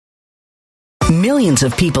Millions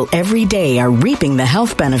of people every day are reaping the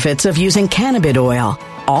health benefits of using cannabis oil,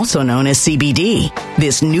 also known as CBD.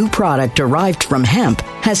 This new product derived from hemp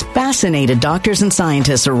has fascinated doctors and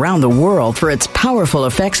scientists around the world for its powerful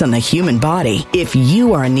effects on the human body. If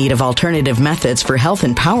you are in need of alternative methods for health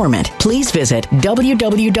empowerment, please visit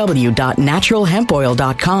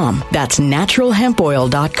www.naturalhempoil.com. That's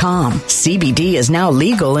naturalhempoil.com. CBD is now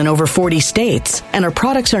legal in over 40 states, and our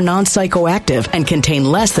products are non-psychoactive and contain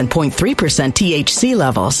less than 0.3% THC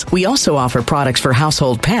levels. We also offer products for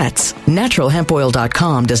household pets.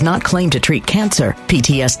 Naturalhempoil.com does not claim to treat cancer,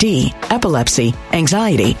 PTSD, epilepsy,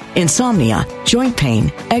 anxiety, insomnia, joint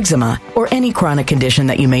pain, eczema, or any chronic condition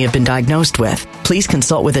that you may have been diagnosed with. Please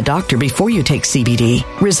consult with a doctor before you take CBD.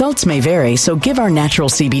 Results may vary, so give our natural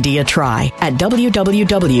CBD a try at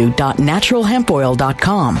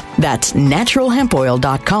www.naturalhempoil.com. That's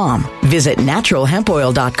naturalhempoil.com. Visit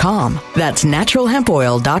naturalhempoil.com. That's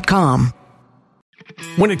naturalhempoil.com.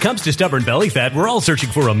 When it comes to stubborn belly fat, we're all searching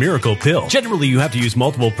for a miracle pill. Generally, you have to use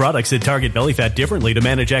multiple products that target belly fat differently to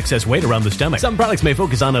manage excess weight around the stomach. Some products may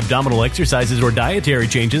focus on abdominal exercises or dietary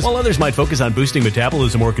changes, while others might focus on boosting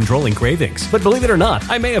metabolism or controlling cravings. But believe it or not,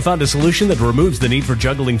 I may have found a solution that removes the need for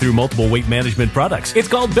juggling through multiple weight management products. It's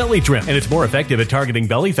called Belly Trim, and it's more effective at targeting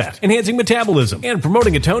belly fat, enhancing metabolism, and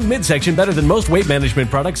promoting a toned midsection better than most weight management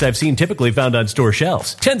products I've seen typically found on store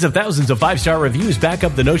shelves. Tens of thousands of 5-star reviews back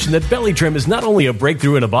up the notion that Belly Trim is not only a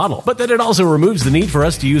breakthrough in a bottle, but that it also removes the need for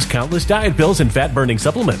us to use countless diet pills and fat-burning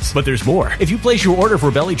supplements. But there's more. If you place your order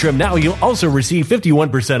for Belly Trim now, you'll also receive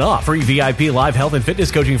 51% off, free VIP live health and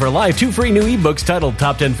fitness coaching for life, 2 free new ebooks titled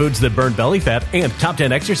Top 10 Foods That Burn Belly Fat and Top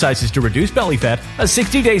 10 Exercises to Reduce Belly Fat, a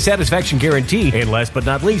 60-day satisfaction guarantee, and last but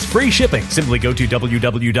not least, free shipping. Simply go to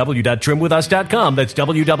www.trimwithus.com. That's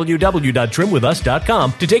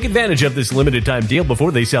www.trimwithus.com to take advantage of this limited time deal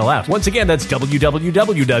before they sell out. Once again, that's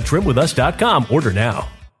www.trimwithus.com. Order now.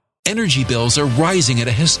 Energy bills are rising at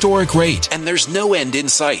a historic rate, and there's no end in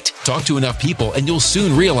sight. Talk to enough people, and you'll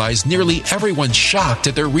soon realize nearly everyone's shocked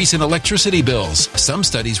at their recent electricity bills. Some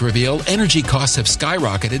studies reveal energy costs have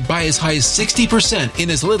skyrocketed by as high as 60%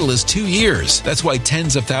 in as little as 2 years. That's why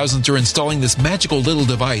tens of thousands are installing this magical little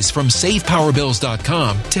device from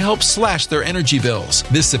SavePowerBills.com to help slash their energy bills.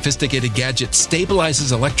 This sophisticated gadget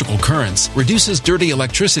stabilizes electrical currents, reduces dirty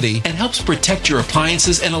electricity, and helps protect your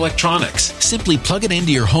appliances and electronics. Simply plug it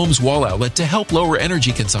into your home's wall outlet to help lower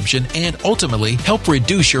energy consumption and ultimately help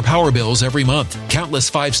reduce your power bills every month.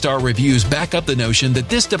 Countless 5-star reviews back up the notion that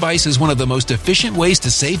this device is one of the most efficient ways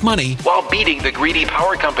to save money while beating the greedy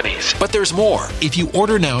power companies. But there's more. If you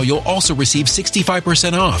order now, you'll also receive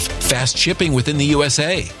 65% off, fast shipping within the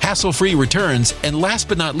USA, hassle-free returns, and last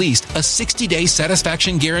but not least, a 60-day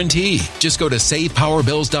satisfaction guarantee. Just go to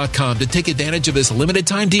SavePowerBills.com to take advantage of this limited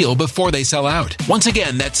time deal before they sell out. Once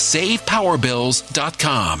again, that's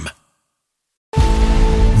SavePowerBills.com.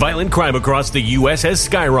 Violent crime across the U.S. has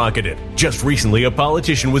skyrocketed. Just recently, a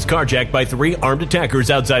politician was carjacked by 3 armed attackers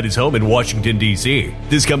outside his home in Washington, D.C.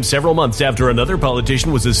 This comes several months after another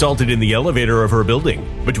politician was assaulted in the elevator of her building.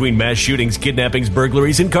 Between mass shootings, kidnappings,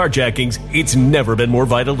 burglaries, and carjackings, it's never been more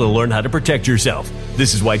vital to learn how to protect yourself.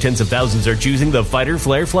 This is why tens of thousands are choosing the Fighter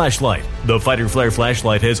Flare flashlight. The Fighter Flare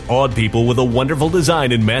flashlight has awed people with a wonderful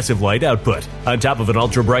design and massive light output. On top of an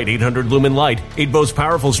ultra-bright 800-lumen light, it boasts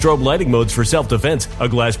powerful strobe lighting modes for self-defense, a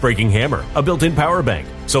glass-breaking hammer, a built-in power bank,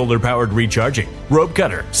 solar-powered recharging, rope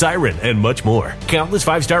cutter, siren, and much more. Countless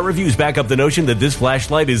 5-star reviews back up the notion that this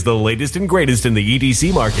flashlight is the latest and greatest in the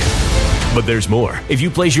EDC market. But there's more. If you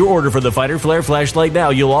place your order for the Fighter Flare flashlight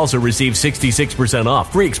now, you'll also receive 66%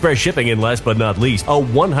 off, free express shipping, and last but not least, a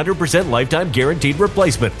 100% lifetime guaranteed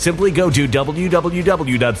replacement. Simply go to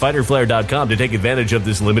www.fighterflare.com to take advantage of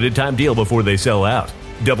this limited time deal before they sell out.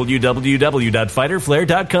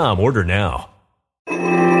 www.fighterflare.com. Order now.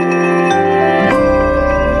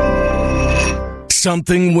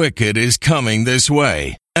 Something wicked is coming this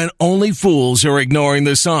way, and only fools are ignoring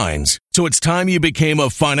the signs. So it's time you became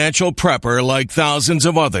a financial prepper like thousands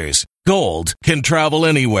of others. Gold can travel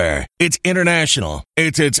anywhere. It's international.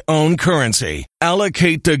 It's its own currency.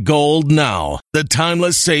 Allocate to gold now, the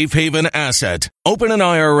timeless safe haven asset. Open an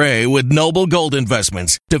IRA with Noble Gold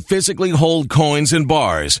Investments to physically hold coins and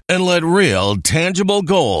bars and let real, tangible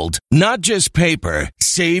gold, not just paper,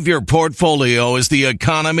 Save your portfolio as the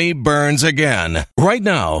economy burns again. Right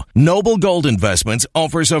now, Noble Gold Investments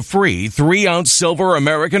offers a free 3-ounce silver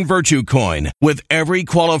American Virtue coin with every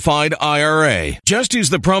qualified IRA. Just use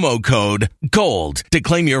the promo code GOLD to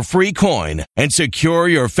claim your free coin and secure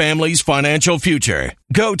your family's financial future.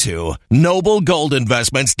 Go to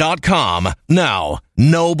noblegoldinvestments.com now.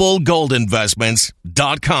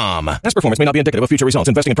 noblegoldinvestments.com. Past performance may not be indicative of future results.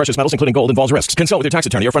 Investing in precious metals, including gold, involves risks. Consult with your tax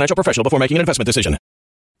attorney or financial professional before making an investment decision.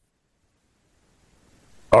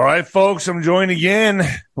 All right, folks, I'm joined again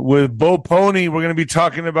with Bo Polny. We're going to be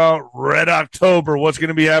talking about Red October, what's going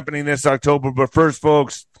to be happening this October. But first,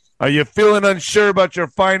 folks, are you feeling unsure about your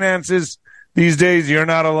finances these days? You're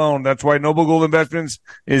not alone. That's why Noble Gold Investments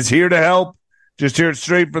is here to help. Just hear it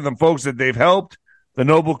straight from the folks that they've helped. The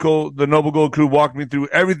Noble Gold crew walked me through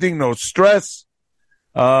everything, no stress.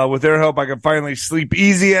 With their help, I can finally sleep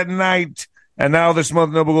easy at night. And now this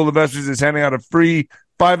month, Noble Gold Investments is handing out a free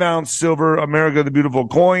 5-ounce silver America the Beautiful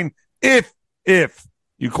coin if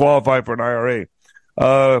you qualify for an IRA.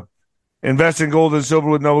 Invest in gold and silver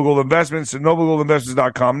with Noble Gold Investments at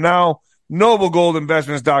noblegoldinvestments.com now.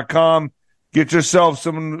 noblegoldinvestments.com. Get yourself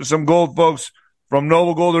some gold, folks, from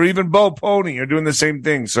Noble Gold or even Bo Polny. You're doing the same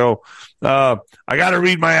thing. So I got to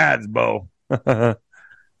read my ads, Bo.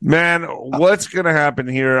 Man, what's going to happen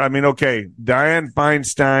here? I mean, okay, Dianne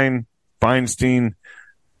Feinstein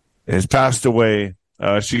has passed away.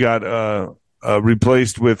 She got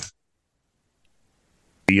replaced with,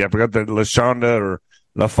 I forgot the LaShonda or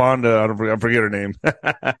LaFonda. I forget her name.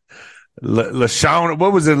 LaShonda.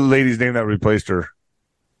 What was the lady's name that replaced her?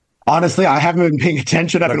 Honestly, I haven't been paying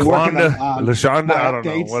attention. I've been working on LaShonda, I don't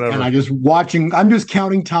know, whatever. And I'm just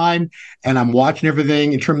counting time, and I'm watching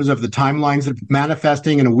everything in terms of the timelines that are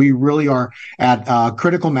manifesting, and we really are at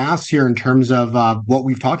critical mass here in terms of what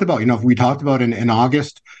we've talked about. You know, if we talked about in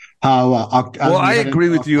August, how I agree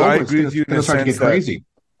with you. I agree with you in the sense get crazy.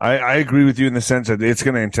 I agree with you in the sense that it's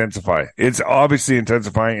going to intensify. It's obviously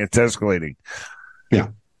intensifying. It's escalating. Yeah.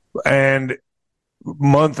 And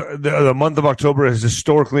the month of October has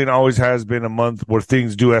historically and always has been a month where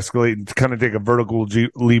things do escalate and kind of take a vertical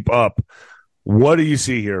leap up. What do you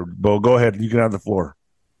see here, Bo? Go ahead. You can have the floor.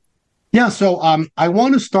 Yeah, so I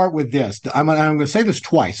want to start with this. I'm going to say this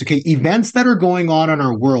twice. Okay, events that are going on in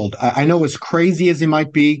our world, I know as crazy as they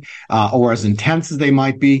might be or as intense as they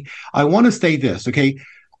might be, I want to say this, okay?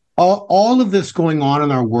 All of this going on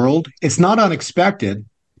in our world, it's not unexpected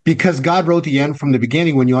because God wrote the end from the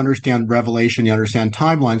beginning. When you understand Revelation, you understand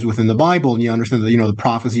timelines within the Bible, and you understand the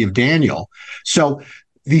prophecy of Daniel. So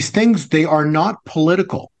these things, they are not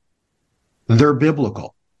political. They're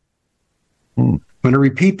biblical. I'm going to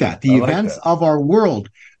repeat that. The events of our world,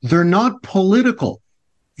 they're not political.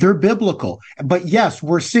 They're biblical. But yes,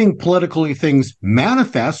 we're seeing politically things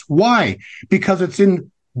manifest. Why? Because it's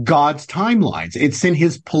in God's timelines. It's in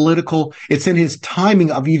his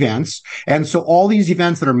timing of events. And so all these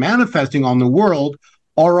events that are manifesting on the world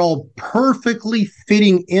are all perfectly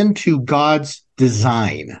fitting into God's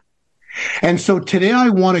design. And so today I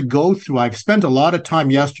want to go through, I've spent a lot of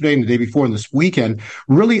time yesterday and the day before and this weekend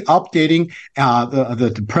really updating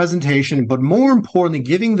the presentation, but more importantly,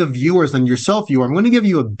 giving the viewers and yourself, I'm going to give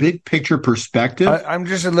you a big picture perspective. I'm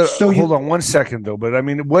just a little, hold on 1 second though, but I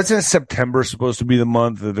mean, wasn't September supposed to be the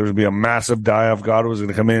month that there would be a massive die-off? God was going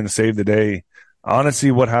to come in and save the day.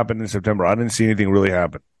 Honestly, what happened in September? I didn't see anything really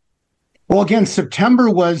happen. Well, again,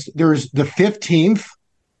 September there's the 15th.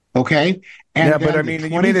 Okay. And yeah, but I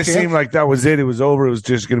mean, you made it seem like that was it. It was over. It was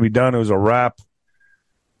just going to be done. It was a wrap.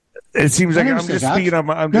 It seems like I'm just speaking from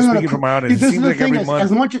my audience. It seems like every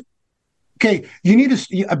month. Okay, you need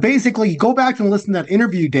to basically go back and listen to that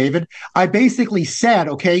interview, David. I basically said,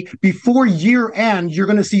 okay, before year end, you're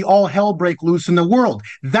going to see all hell break loose in the world.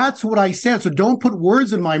 That's what I said. So don't put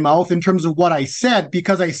words in my mouth in terms of what I said,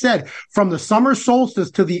 because I said from the summer solstice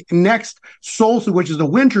to the next solstice, which is the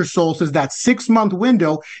winter solstice, that 6-month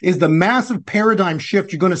window is the massive paradigm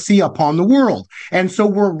shift you're going to see upon the world. And so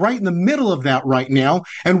we're right in the middle of that right now.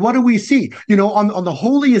 And what do we see? You know, on the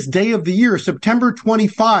holiest day of the year, September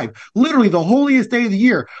 25, literally the holiest day of the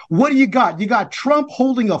year. What do you got? You got Trump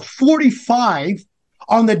holding a 45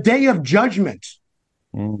 on the day of judgment.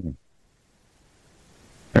 And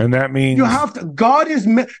that means you have to. God is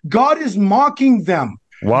mocking them.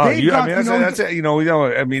 Wow, holding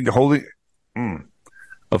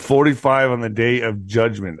a 45 on the day of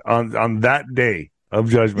judgment on that day of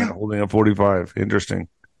judgment, holding a 45. Interesting.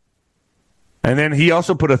 And then he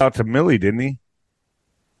also put it out to Millie, didn't he?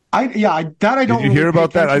 I don't. Did you hear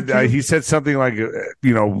about that? He said something like,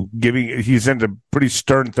 he sent a pretty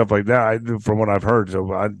stern stuff like that from what I've heard.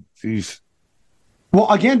 So, geez. Well,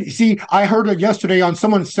 again, see, I heard it yesterday on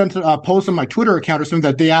someone sent a post on my Twitter account or something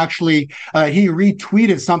that they actually, he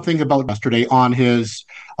retweeted something about yesterday on his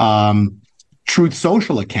Truth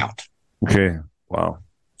Social account. Okay. Wow.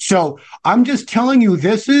 So I'm just telling you,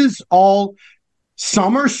 this is all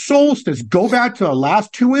summer solstice. Go back to the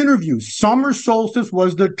last two interviews. Summer solstice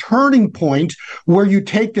was the turning point where you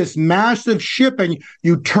take this massive ship and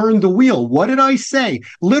you turn the wheel. What did I say?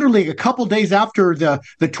 Literally a couple days after the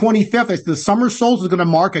 25th, the summer solstice is going to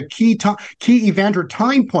mark a key event or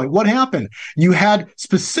time point. What happened? You had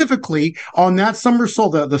specifically on that summer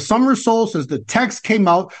solstice, the summer solstice, the text came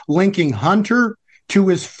out linking Hunter to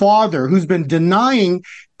his father, who's been denying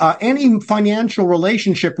any financial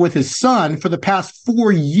relationship with his son for the past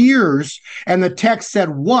 4 years. And the text said,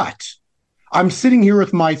 what? I'm sitting here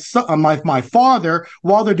with my son, my father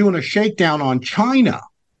while they're doing a shakedown on China.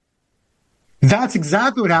 That's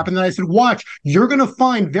exactly what happened. And I said, watch, you're going to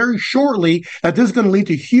find very shortly that this is going to lead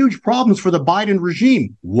to huge problems for the Biden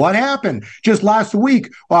regime. What happened? Just last week,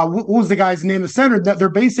 what was the guy's name? The senator, that they're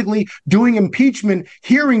basically doing impeachment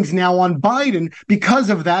hearings now on Biden because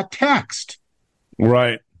of that text.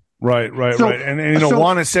 Right. And you know,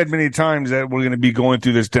 Juan has said many times that we're going to be going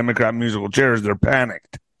through this Democrat musical chairs. They're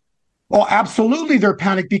panicked. Oh, absolutely. They're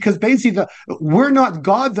panicked because basically we're not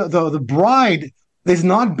God. The bride is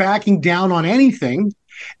not backing down on anything.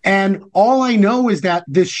 And all I know is that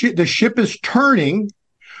the ship is turning.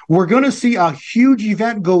 We're going to see a huge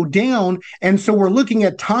event go down. And so we're looking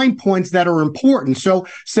at time points that are important. So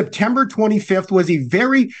September 25th was a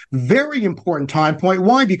very, very important time point.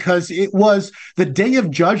 Why? Because it was the Day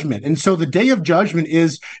of Judgment. And so the Day of Judgment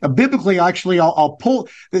is biblically, actually, I'll pull,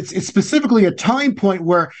 it's specifically a time point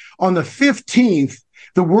where on the 15th,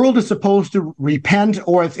 the world is supposed to repent,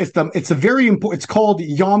 or it's a very important, it's called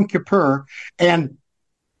Yom Kippur. And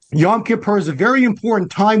Yom Kippur is a very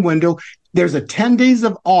important time window. There's a 10 days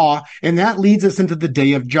of awe, and that leads us into the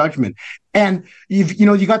Day of Judgment. And you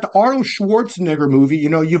got the Arnold Schwarzenegger movie,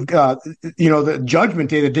 you've got, the Judgment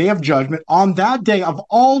Day, the Day of Judgment. On that day of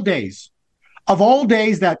all days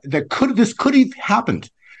that this could have happened,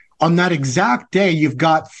 on that exact day, you've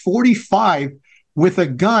got 45 with a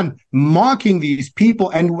gun mocking these people.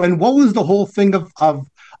 And what was the whole thing of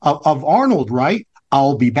Arnold, right?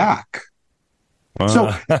 I'll be back.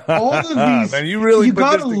 So all of these, man, you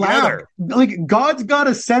got to laugh. Like, God's got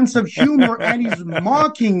a sense of humor, and He's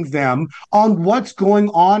mocking them on what's going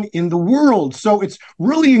on in the world. So it's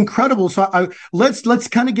really incredible. So let's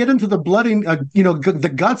kind of get into the bloody,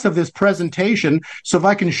 the guts of this presentation. So if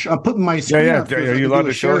I can put my screen up, you allowed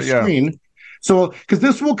to share screen. So, because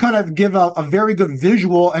this will kind of give a very good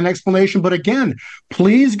visual and explanation. But again,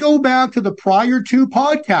 please go back to the prior two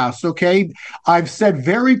podcasts, okay? I've said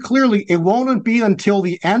very clearly, it won't be until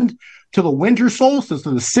the end, to the winter solstice,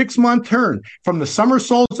 to the 6-month turn, from the summer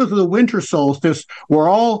solstice to the winter solstice, where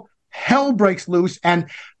all hell breaks loose. And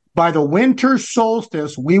by the winter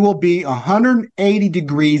solstice, we will be 180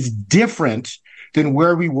 degrees different than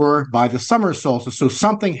where we were by the summer solstice. So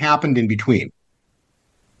something happened in between.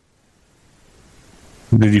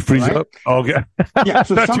 Did you freeze up? Okay. Yeah,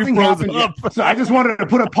 so something happened. So I just wanted to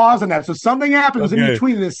put a pause on that. So something happens in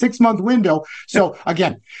between this 6-month window. So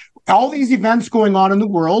again, all these events going on in the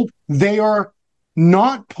world, they are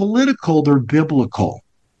not political, they're biblical.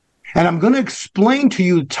 And I'm going to explain to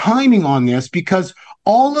you the timing on this, because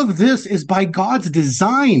all of this is by God's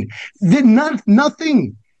design.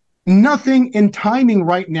 Nothing in timing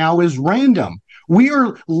right now is random. We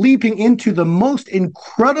are leaping into the most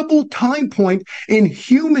incredible time point in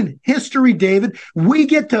human history, David. We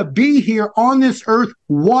get to be here on this earth,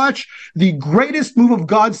 watch the greatest move of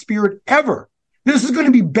God's Spirit ever. This is going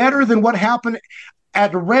to be better than what happened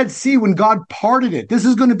at the Red Sea when God parted it. This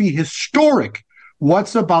is going to be historic,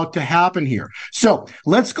 what's about to happen here. So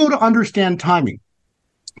let's go to understand timing.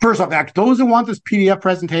 First off, those who want this PDF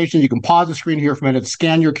presentation, you can pause the screen here for a minute,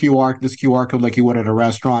 scan this QR code like you would at a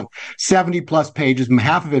restaurant, 70 plus pages, and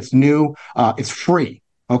half of it's new. It's free.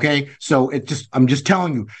 Okay. So I'm just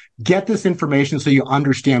telling you, get this information so you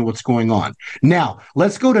understand what's going on. Now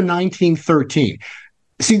let's go to 1913.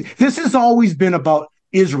 See, this has always been about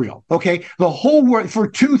Israel, okay? The whole world, for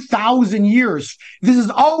 2,000 years, this has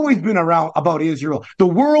always been around about Israel. The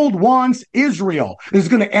world wants Israel. It's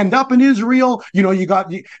going to end up in Israel. You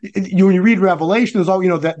when you read Revelation, there's all,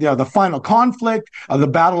 the final conflict, the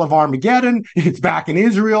Battle of Armageddon, it's back in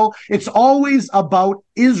Israel. It's always about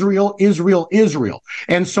Israel.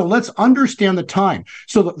 And so let's understand the time.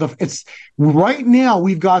 So it's right now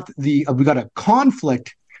we've got a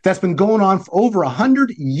conflict that's been going on for over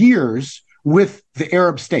 100 years with the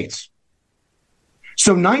Arab states.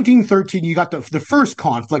 So 1913, you got the first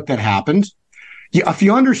conflict that happened. If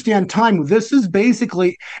you understand time, this is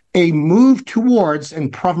basically a move towards,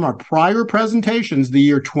 and from our prior presentations, the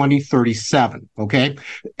year 2037, okay?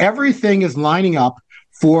 Everything is lining up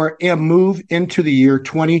for a move into the year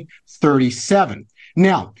 2037.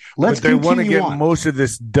 Now, let's continue on. But they want to get most of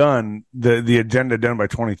this done, the agenda done by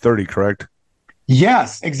 2030, correct?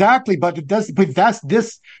 Yes, exactly. But this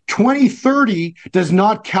 2030 does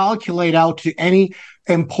not calculate out to any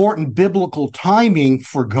important biblical timing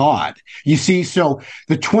for God. You see, so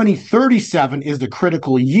the 2037 is the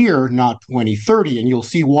critical year, not 2030, and you'll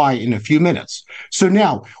see why in a few minutes. So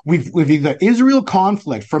now we've the Israel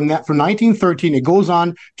conflict from 1913. It goes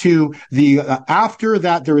on to the after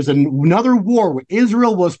that there is another war where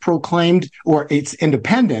Israel was proclaimed or its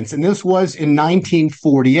independence, and this was in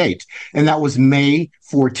 1948, and that was May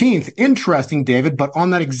 14th. Interesting, David, but on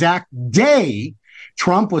that exact day,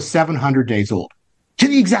 Trump was 700 days old. To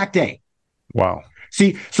the exact day. Wow.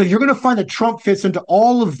 See, so you're going to find that Trump fits into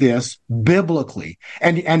all of this biblically,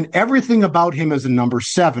 and everything about him is a number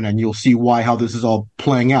 7, and you'll see how this is all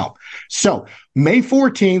playing out. So May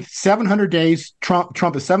 14th, 700 days,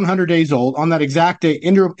 Trump is 700 days old. On that exact day,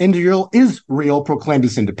 Israel proclaimed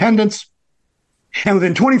its independence, and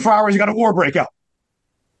within 24 hours, you got a war break out.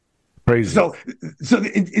 Crazy. So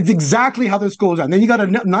it's exactly how this goes on. Then you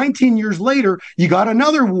got 19 years later, you got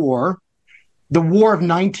another war, the War of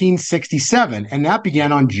 1967, and that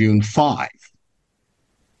began on June 5.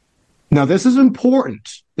 Now, this is important.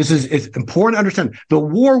 It's important to understand. The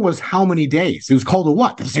war was how many days? It was called a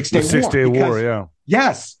what? The 6-day war. The 6-day war, yeah.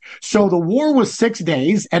 Yes. So the war was 6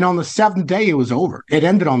 days, and on the 7th day, it was over. It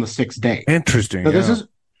ended on the 6th day. Interesting. Now,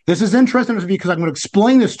 this is interesting because I'm going to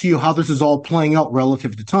explain this to you, how this is all playing out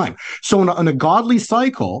relative to time. So in a godly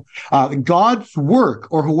cycle, God's work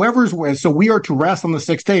or whoever's work, so we are to rest on the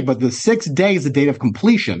 6th day, but the 6th day is the date of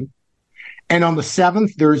completion. And on the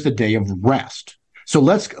 7th, there is the day of rest. So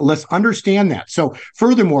let's understand that. So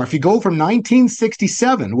furthermore, if you go from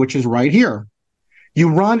 1967, which is right here, you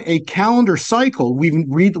run a calendar cycle. We've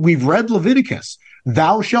read Leviticus.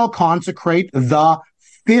 Thou shalt consecrate the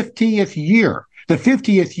 50th year. The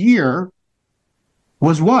 50th year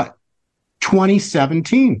was what?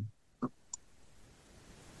 2017.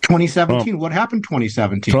 2017. Trump. What happened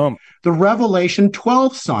 2017? Trump. The Revelation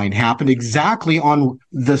 12 sign happened exactly on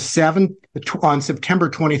on September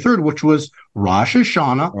 23rd, which was Rosh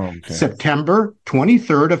Hashanah, September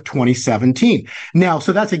 23rd of 2017. Now,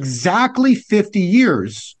 so that's exactly 50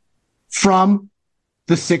 years from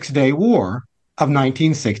the 6-day war of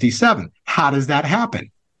 1967. How does that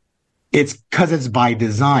happen? It's because it's by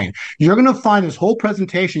design. You're going to find this whole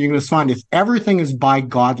presentation, you're going to find everything is by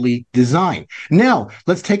godly design. Now,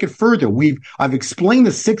 let's take it further. I've explained the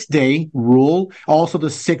 6-day rule, also the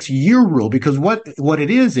 6-year rule, because what it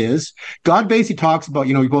is God basically talks about,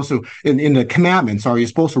 you're supposed to, in the commandments, you're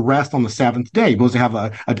supposed to rest on the 7th day. You're supposed to have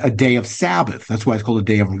a day of Sabbath. That's why it's called a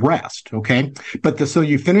day of rest, okay? But so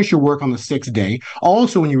you finish your work on the 6th day.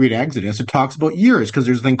 Also, when you read Exodus, it talks about years, because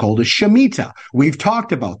there's a thing called a Shemitah. We've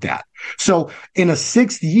talked about that. So in a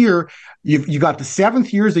 6th year, you got the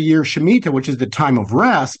 7th year is a year of Shemitah, which is the time of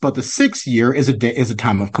rest, but the 6th year is a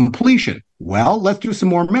time of completion. Well, let's do some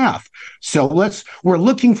more math. So we're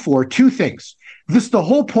looking for 2 things. This is the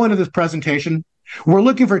whole point of this presentation. We're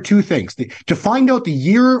looking for 2 things: to find out the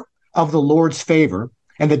year of the Lord's favor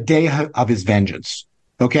and the day of his vengeance.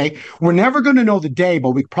 Okay, we're never going to know the day,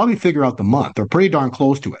 but we can probably figure out the month, or pretty darn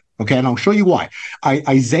close to it. Okay, and I'll show you why.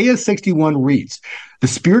 Isaiah 61 reads, "The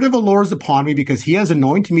Spirit of the Lord is upon me, because he has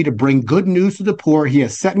anointed me to bring good news to the poor. He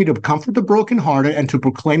has sent me to comfort the brokenhearted and to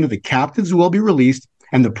proclaim that the captives will be released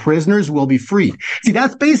and the prisoners will be freed." See,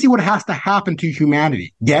 that's basically what has to happen to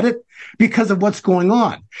humanity. Get it? Because of what's going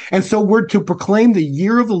on. And so we're to proclaim the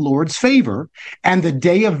year of the Lord's favor and the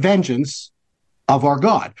day of vengeance of our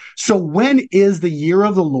God. So when is the year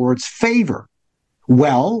of the Lord's favor?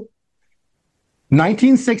 Well,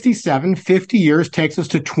 1967, 50 years takes us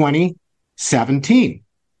to 2017.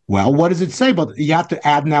 Well, what does it say about you have to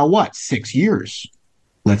add now what? 6 years.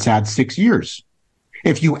 Let's add 6 years.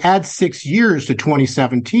 If you add 6 years to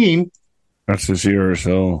 2017, that's this year or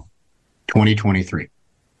so. 2023.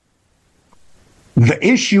 The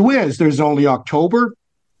issue is there's only October,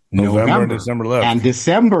 November, and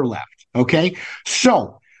December left. Okay,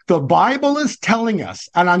 so the Bible is telling us,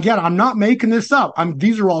 and again, I'm not making this up.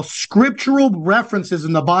 These are all scriptural references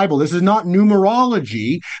in the Bible. This is not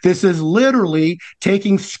numerology. This is literally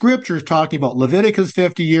taking scriptures, talking about Leviticus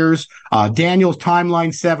 50 years, Daniel's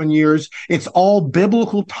timeline 7 years. It's all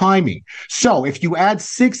biblical timing. So if you add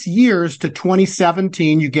 6 years to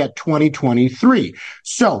 2017, you get 2023.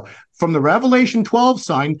 So from the Revelation 12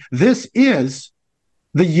 sign, this is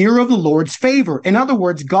the year of the Lord's favor. In other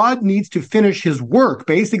words, God needs to finish his work.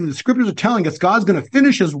 Basically, the scriptures are telling us God's going to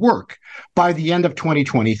finish his work by the end of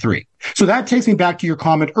 2023. So that takes me back to your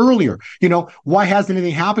comment earlier. Why hasn't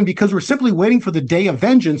anything happened? Because we're simply waiting for the day of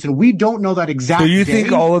vengeance, and we don't know that exact day. So you day.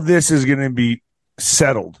 think all of this is going to be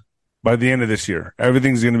settled by the end of this year?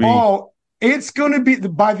 Everything's going to be... Oh, it's going to be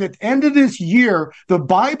by the end of this year. The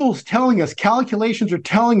Bible's telling us, calculations are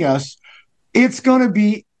telling us, it's going to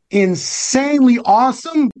be insanely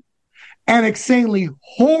awesome and insanely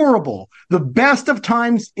horrible. The best of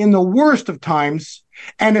times in the worst of times.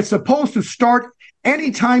 And it's supposed to start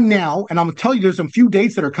anytime now. And I'm going to tell you, there's some few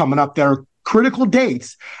dates that are coming up that are critical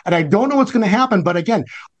dates. And I don't know what's going to happen. But again,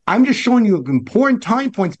 I'm just showing you important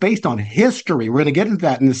time points based on history. We're going to get into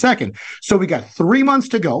that in a second. So we got 3 months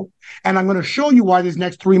to go. And I'm going to show you why these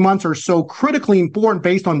next 3 months are so critically important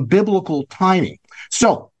based on biblical timing.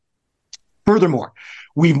 So furthermore,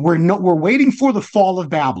 we're waiting for the fall of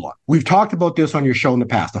Babylon. We've talked about this on your show in the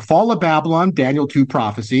past. The fall of Babylon, Daniel 2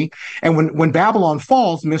 prophecy. And when Babylon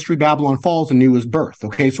falls, mystery Babylon falls, anew is birth.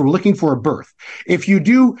 Okay, so we're looking for a birth. If you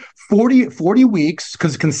do 40 weeks,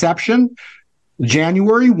 because conception,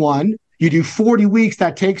 January 1, you do 40 weeks,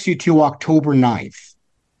 that takes you to October 9th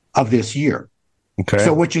of this year. Okay.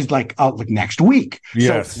 So, which is like next week.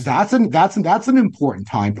 Yes. So that's an important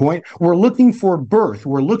time point. We're looking for birth.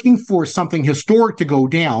 We're looking for something historic to go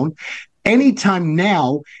down anytime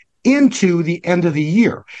now into the end of the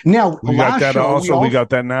year. Now, we got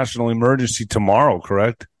that national emergency tomorrow,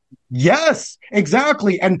 correct? Yes,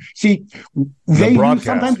 exactly. And see,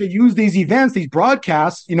 sometimes they use these events, these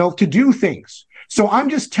broadcasts, to do things. So I'm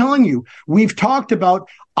just telling you, we've talked about,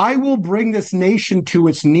 I will bring this nation to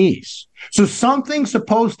its knees. So something's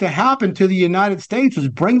supposed to happen to the United States,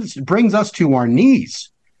 which brings us to our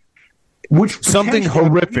knees. Which something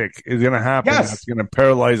horrific is going to happen. Yes. That's going to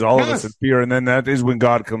paralyze all of us in fear, and then that is when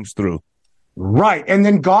God comes through. Right. And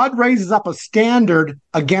then God raises up a standard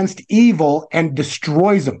against evil and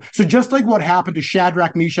destroys them. So just like what happened to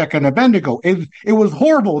Shadrach, Meshach, and Abednego, it was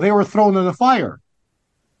horrible. They were thrown in the fire.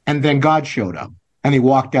 And then God showed up, and they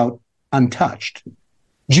walked out untouched.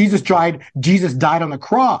 Jesus died on the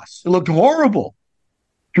cross. It looked horrible.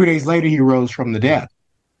 3 days later, he rose from the dead.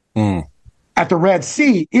 At the Red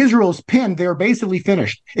Sea, Israel's pinned. They were basically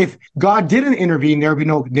finished. If God didn't intervene, there would be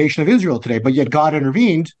no nation of Israel today. But yet God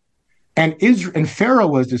intervened, and Pharaoh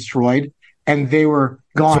was destroyed, and they were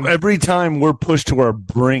gone. So every time we're pushed to our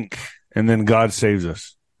brink, and then God saves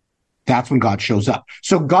us. That's when God shows up.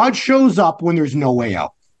 So God shows up when there's no way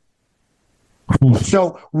out.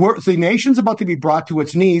 So the nation's about to be brought to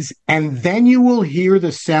its knees, and then you will hear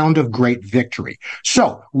the sound of great victory.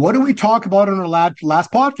 So what do we talk about in our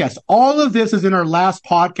last podcast? All of this is in our last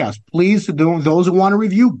podcast. Please, those who want to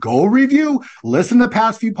review, go review. Listen to the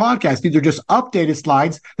past few podcasts. These are just updated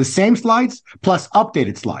slides, the same slides, plus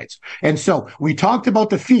updated slides. And so we talked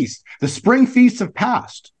about the feast. The spring feasts have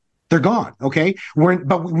passed. They're gone, okay?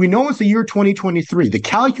 But we know it's the year 2023. The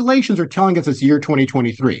calculations are telling us it's the year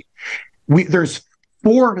 2023. There's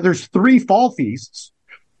 3 fall feasts.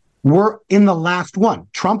 We're in the last one.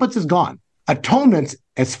 Trumpets is gone. Atonement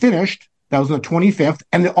is finished. That was on the 25th.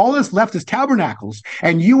 And all that's left is tabernacles.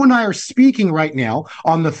 And you and I are speaking right now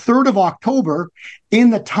on the 3rd of October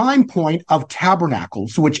in the time point of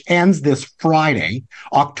tabernacles, which ends this Friday,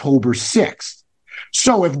 October 6th.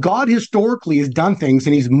 So if God historically has done things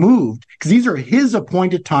and he's moved, because these are his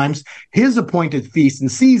appointed times, his appointed feasts and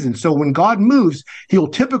seasons. So when God moves,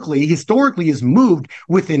 historically is moved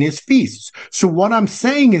within his feasts. So what I'm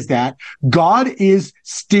saying is that God is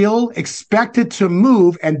still expected to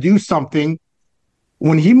move and do something.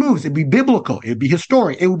 When he moves, it'd be biblical. It'd be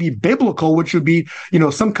historic. It would be biblical, which would be,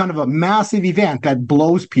 some kind of a massive event that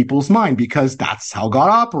blows people's mind, because that's how God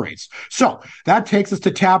operates. So that takes us to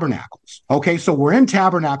tabernacles. Okay, so we're in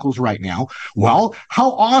tabernacles right now. Well,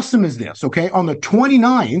 how awesome is this? Okay, on the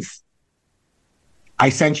 29th, I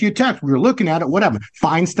sent you a text. We were looking at it. What happened?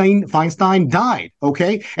 Feinstein died.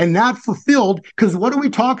 Okay, and that fulfilled, because what do we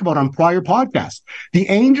talk about on prior podcasts? The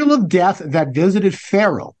angel of death that visited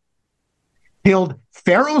Pharaoh killed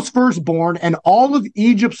Pharaoh's firstborn and all of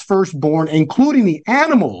Egypt's firstborn, including the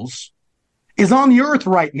animals, is on the earth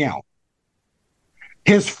right now.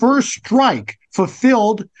 His first strike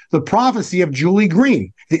fulfilled the prophecy of Julie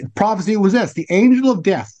Green. The prophecy was this: the angel of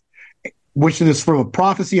death, which is from a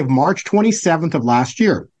prophecy of March 27th of last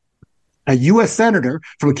year. A U.S. senator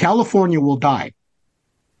from California will die.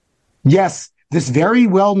 Yes, this very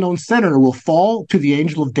well-known senator will fall to the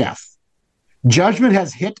angel of death. Judgment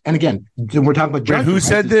has hit, and again, we're talking about judgment. Who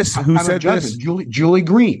said this? Who said this? Julie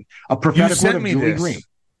Green, a prophetic word of Julie Green.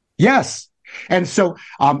 Yes. And so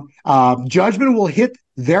judgment will hit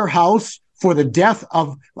their house for the deaths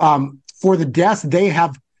they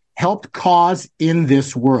have helped cause in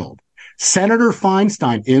this world. Senator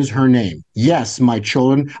Feinstein is her name. Yes, my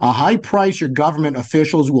children, a high price your government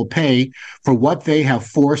officials will pay for what they have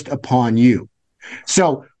forced upon you.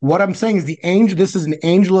 So what I'm saying is this is an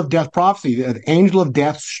angel of death prophecy. The angel of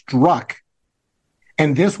death struck.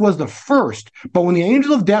 And this was the first. But when the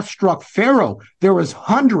angel of death struck Pharaoh, there was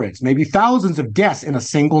hundreds, maybe thousands of deaths in a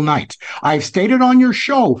single night. I've stated on your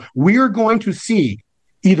show, we are going to see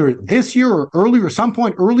either this year or early or some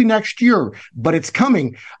point early next year, but it's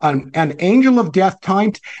coming, an angel of death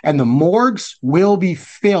timed, and the morgues will be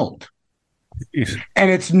filled.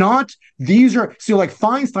 And it's not, these are, see, like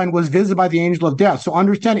Feinstein was visited by the angel of death. So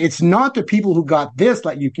understand, it's not the people who got this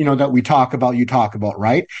that that we talk about,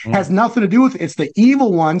 right? Has nothing to do with it. It's the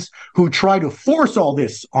evil ones who try to force all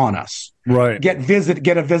this on us. Right. Get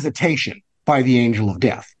a visitation by the angel of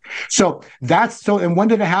death. And when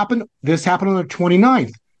did it happen? This happened on the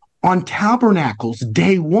 29th. On Tabernacles,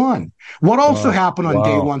 day one. What also happened on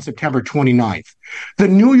day one, September 29th? The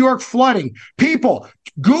New York flooding. People,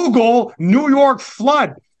 Google New York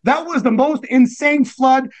flood. That was the most insane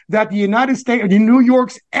flood that the United States, New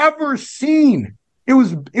York's ever seen. It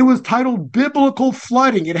was titled Biblical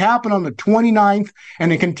Flooding. It happened on the 29th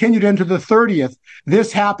and it continued into the 30th.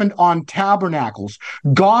 This happened on Tabernacles.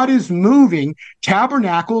 God is moving.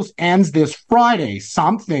 Tabernacles ends this Friday.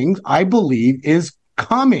 Something, I believe, is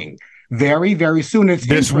coming very, very soon. It's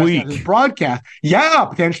this week. This broadcast. Yeah,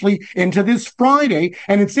 potentially into this Friday.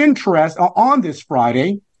 And it's interest on this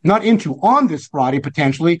Friday. On this Friday,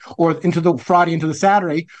 potentially, or into the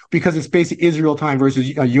Saturday, because it's basically Israel time versus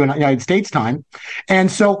United States time. And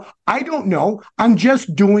so I don't know. I'm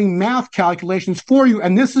just doing math calculations for you.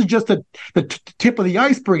 And this is just the tip of the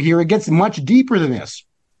iceberg here. It gets much deeper than this.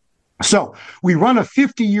 So we run a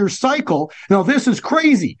 50-year cycle. Now, this is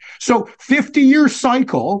crazy. So 50-year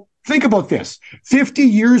cycle, think about this. 50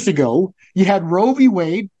 years ago, you had Roe v.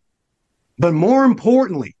 Wade, but more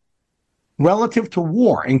importantly, relative to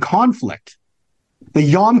war and conflict, the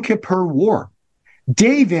Yom Kippur War.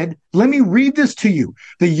 David, let me read this to you.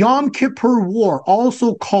 The Yom Kippur War,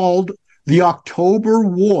 also called the October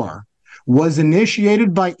War, was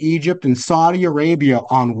initiated by Egypt and Saudi Arabia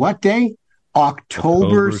on what day?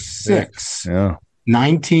 October 6th,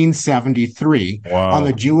 1973, on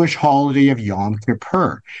the Jewish holiday of Yom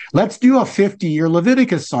Kippur. Let's do a 50-year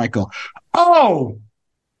Leviticus cycle. Oh!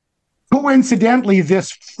 Coincidentally,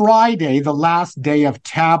 this Friday, the last day of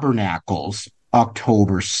Tabernacles,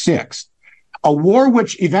 October 6th, a war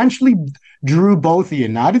which eventually drew both the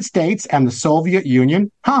United States and the Soviet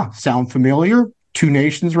Union, sound familiar? Two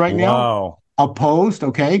nations right now, opposed,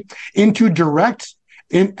 okay, into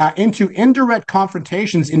indirect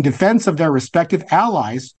confrontations in defense of their respective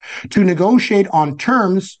allies to negotiate on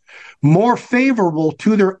terms more favorable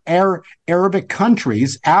to their Arabic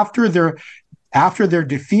countries after their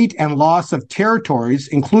defeat and loss of territories,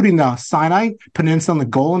 including the Sinai Peninsula and the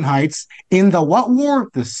Golan Heights, in the what war?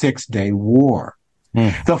 The 6-Day War.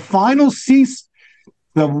 The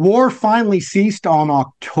war finally ceased on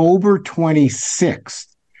October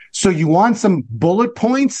 26th. So you want some bullet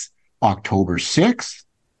points? October 6th,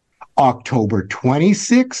 October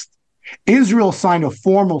 26th. Israel signed a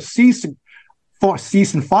formal ceasefire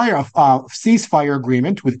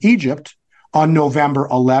agreement with Egypt on November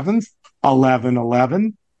 11th.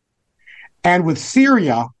 11/11, and with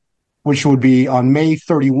Syria, which would be on May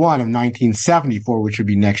 31 of 1974, which would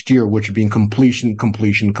be next year, which would be in completion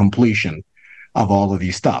of all of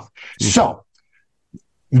these stuff. So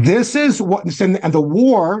this is what, and the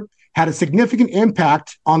war had a significant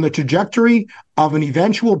impact on the trajectory of an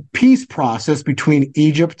eventual peace process between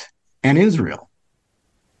Egypt and Israel,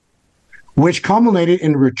 which culminated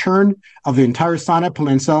in the return of the entire Sinai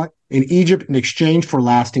Peninsula in Egypt in exchange for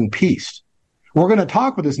lasting peace. We're going to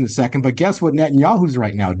talk about this in a second, but guess what Netanyahu's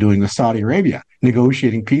right now doing with Saudi Arabia?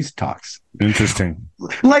 Negotiating peace talks. Interesting.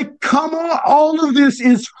 Like, come on, all of this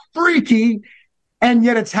is freaky, and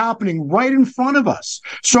yet it's happening right in front of us.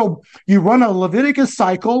 So you run a Leviticus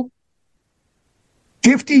cycle,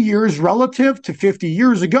 50 years relative to 50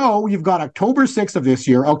 years ago, you've got October 6th of this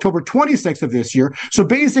year, October 26th of this year. So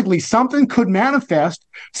basically something could manifest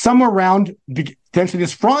somewhere around potentially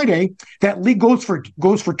this Friday that goes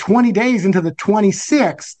for 20 days into the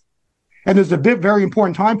 26th. And there's a very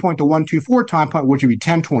important time point, the 124 time point, which would be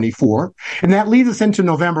 1024. And that leads us into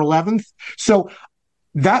November 11th. So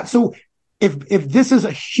if this is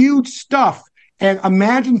a huge stuff, And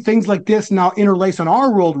imagine things like this now interlace on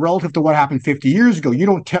our world relative to what happened 50 years ago. You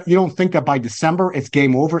don't think that by December it's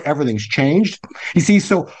game over, everything's changed. You see,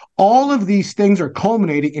 so all of these things are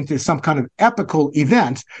culminating into some kind of epical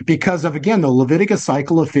event because of, again, the Leviticus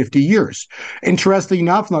cycle of 50 years. Interesting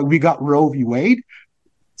enough, like we got Roe v. Wade,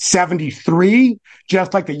 73,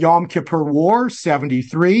 just like the Yom Kippur War,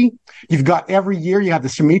 73. You've got every year, you have the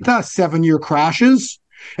Shemitah, 7-year crashes.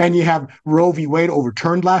 And you have Roe v. Wade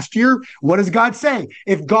overturned last year. What does God say?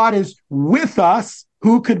 If God is with us,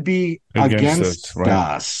 who could be against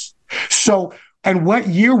us? So, and what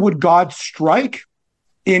year would God strike?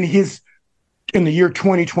 In the year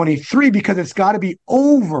 2023, because it's got to be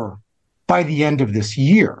over by the end of this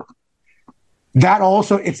year. That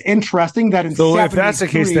also, it's interesting that in so if that's the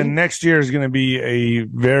case, then next year is going to be a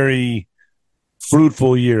very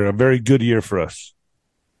fruitful year, a very good year for us.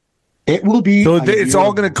 It will be. So it's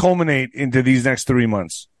all going to culminate into these next 3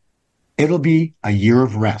 months. It'll be a year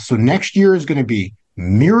of rest. So next year is going to be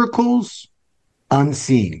miracles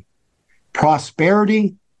unseen,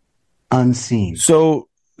 prosperity unseen. So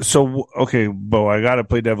okay, Bo, I got to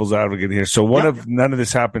play devil's advocate here. So what if none of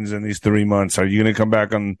this happens in these 3 months? Are you going to come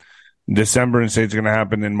back on December and say it's going to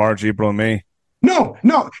happen in March, April, and May? No.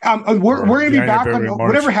 We're going to be back on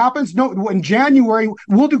whatever happens. No, in January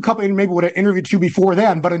we'll do a couple. Maybe we'll interview 2 before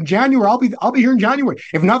then. But in January, I'll be here in January.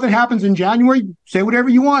 If nothing happens in January, say whatever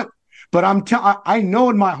you want. But I know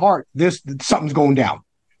in my heart something's going down.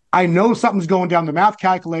 I know something's going down. The math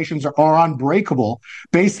calculations are unbreakable,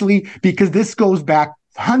 basically because this goes back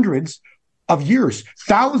hundreds of years,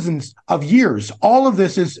 thousands of years. All of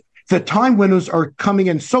this is. The time windows are coming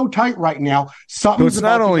in so tight right now. So it's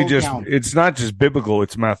not only it's not just biblical,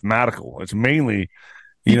 it's mathematical. It's mainly,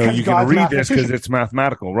 you can God's read this because it's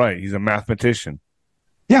mathematical, right? He's a mathematician.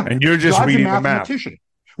 Yeah. And you're just reading the math.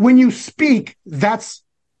 When you speak, that's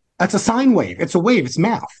a sine wave. It's a wave. It's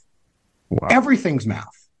math. Wow. Everything's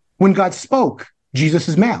math. When God spoke, Jesus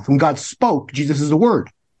is math. When God spoke, Jesus is the word.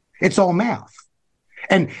 It's all math.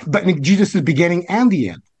 But Jesus is the beginning and the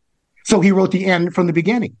end. So he wrote the end from the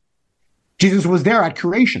beginning. Jesus was there at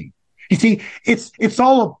creation. You see, it's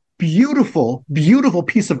all a beautiful, beautiful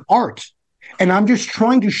piece of art. And I'm just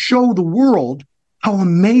trying to show the world how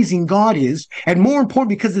amazing God is. And more important,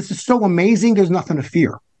 because this is so amazing, there's nothing to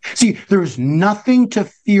fear. See, there's nothing to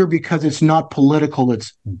fear because it's not political,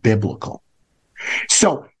 it's biblical.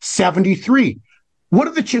 So 73. What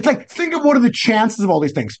are the think of what are the chances of all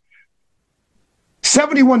these things?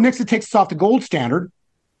 71, Nixon takes us off the gold standard.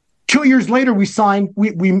 2 years later,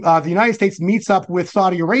 the United States meets up with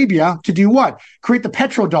Saudi Arabia to do what? Create the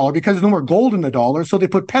petrodollar because there's no more gold in the dollar. So they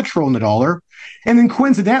put petrol in the dollar. And then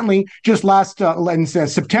coincidentally, just last in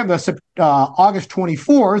September, August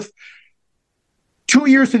 24th, 2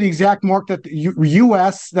 years to the exact mark that the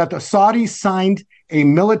that the Saudis signed a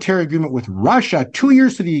military agreement with Russia, 2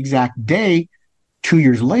 years to the exact day, 2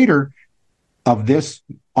 years later of this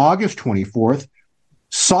August 24th,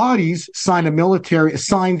 Saudis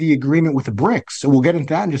signed the agreement with the BRICS. So we'll get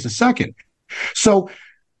into that in just a second. So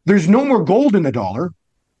there's no more gold in the dollar.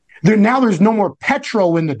 There's no more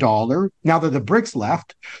petrol in the dollar now that the BRICS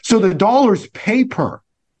left. So the dollar's paper.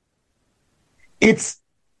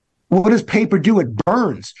 What does paper do? It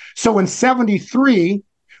burns. So in 73,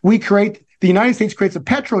 the United States creates a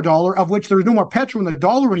petrodollar, of which there's no more petrol in the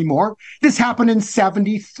dollar anymore. This happened in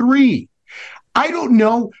 73. I don't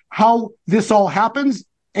know how this all happens,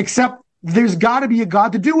 except there's got to be a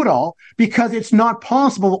God to do it all, because it's not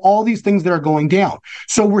possible, all these things that are going down.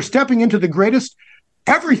 So we're stepping into the greatest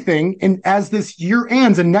everything, and as this year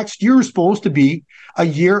ends, and next year is supposed to be a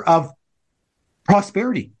year of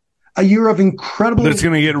prosperity, a year of incredible It's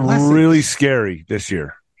going to get blessings. Really scary this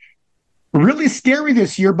year. Really scary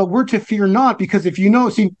this year, but we're to fear not, because if you know,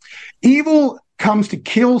 evil comes to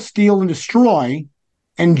kill, steal, and destroy,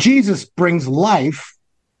 and Jesus brings life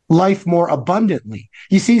more abundantly.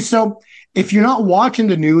 You see, so if you're not watching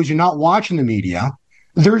the news, you're not watching the media,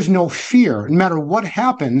 there's no fear. No matter what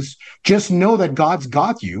happens, just know that God's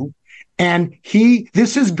got you. And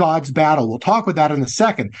this is God's battle. We'll talk about that in a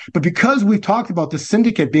second. But because we've talked about the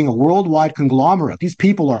syndicate being a worldwide conglomerate, these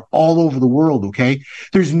people are all over the world, okay?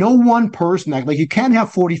 There's no one person you can't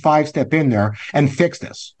have 45 step in there and fix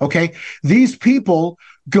this, okay? These people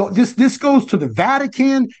This goes to the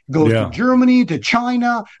Vatican, goes to Germany, to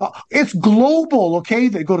China. It's global, okay?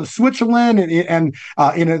 They go to Switzerland and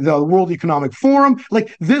in the World Economic Forum.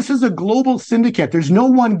 Like, this is a global syndicate. There's no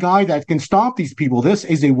one guy that can stop these people. This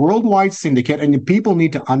is a worldwide syndicate, and the people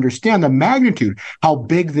need to understand the magnitude, how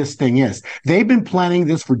big this thing is. They've been planning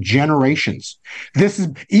this for generations.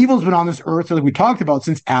 Evil's been on this earth, as we talked about,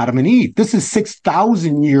 since Adam and Eve. This is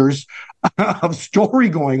 6,000 years of story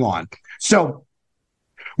going on. So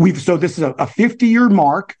this is a 50-year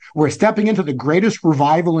mark. We're stepping into the greatest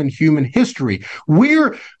revival in human history.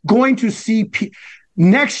 We're going to see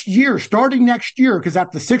starting next year, because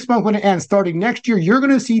at the 6 month when it ends, starting next year, you're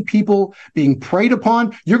going to see people being preyed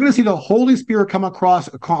upon. You're going to see the Holy Spirit come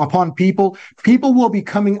upon people. People will be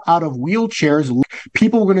coming out of wheelchairs.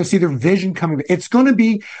 People are going to see their vision coming. It's going to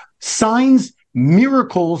be signs,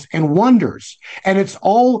 miracles, and wonders. And it's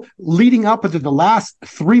all leading up into the last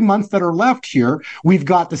 3 months that are left here. We've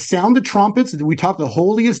got the sound of trumpets. We talk the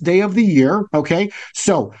holiest day of the year. Okay.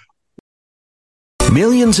 So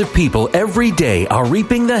millions of people every day are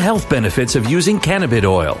reaping the health benefits of using cannabis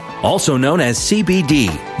oil, also known as CBD.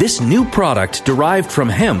 This new product derived from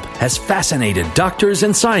hemp has fascinated doctors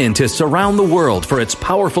and scientists around the world for its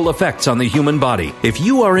powerful effects on the human body. If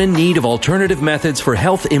you are in need of alternative methods for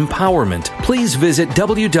health empowerment, please visit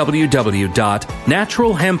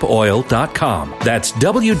www.naturalhempoil.com. That's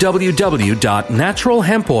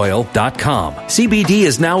www.naturalhempoil.com. CBD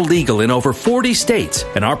is now legal in over 40 states,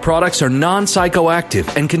 and our products are non-psychoactive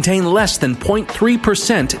and contain less than 0.3%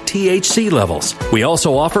 THC levels. We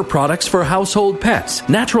also offer products for household pets.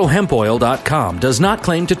 NaturalHempOil.com does not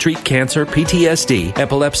claim to treat cancer, PTSD,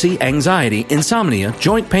 epilepsy, anxiety, insomnia,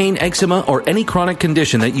 joint pain, eczema, or any chronic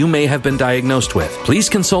condition that you may have been diagnosed with. Please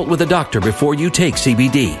consult with a doctor before you take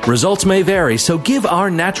CBD. Results may vary, so give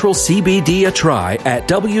our natural CBD a try at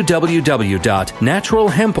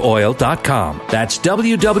www.naturalhempoil.com. That's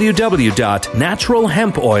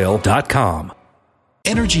www.naturalhempoil.com.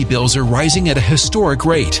 Energy bills are rising at a historic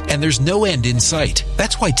rate, and there's no end in sight.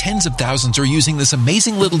 That's why tens of thousands are using this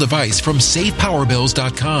amazing little device from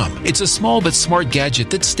SavePowerBills.com. It's a small but smart gadget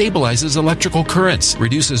that stabilizes electrical currents,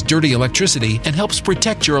 reduces dirty electricity, and helps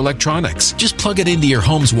protect your electronics. Just plug it into your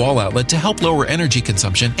home's wall outlet to help lower energy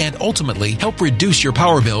consumption and ultimately help reduce your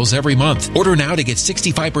power bills every month. Order now to get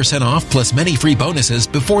 65% off plus many free bonuses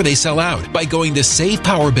before they sell out by going to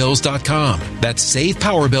SavePowerBills.com. That's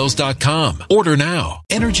SavePowerBills.com. Order now.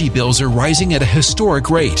 Energy bills are rising at a historic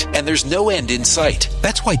rate, and there's no end in sight.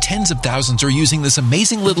 That's why tens of thousands are using this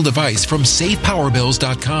amazing little device from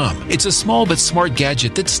SavePowerBills.com. It's a small but smart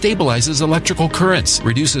gadget that stabilizes electrical currents,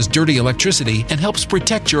 reduces dirty electricity, and helps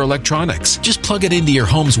protect your electronics. Just plug it into your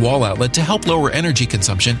home's wall outlet to help lower energy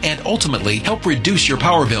consumption and ultimately help reduce your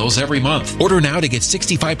power bills every month. Order now to get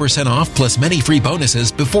 65% off plus many free bonuses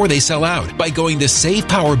before they sell out by going to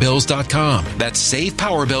SavePowerBills.com. That's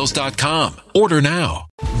SavePowerBills.com. Order now.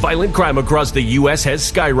 Violent crime across the U.S.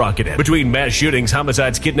 has skyrocketed. Between mass shootings,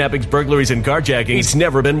 homicides, kidnappings, burglaries, and carjacking, it's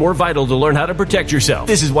never been more vital to learn how to protect yourself.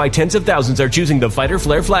 This is why tens of thousands are choosing the Fighter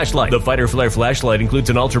Flare flashlight. The Fighter Flare flashlight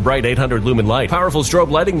includes an ultra-bright 800 lumen light, powerful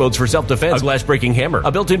strobe lighting modes for self-defense, a glass-breaking hammer,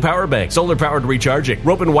 a built-in power bank, solar-powered recharging,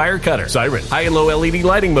 rope and wire cutter, siren, high and low LED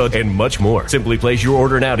lighting mode, and much more. Simply place your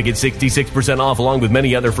order now to get 66% off along with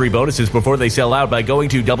many other free bonuses before they sell out by going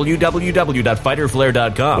to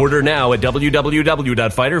www.fighterflare.com. Order now at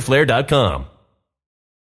www.fighterflare.com.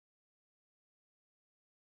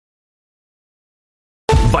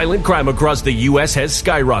 Violent crime across the U.S. has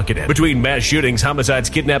skyrocketed. Between mass shootings, homicides,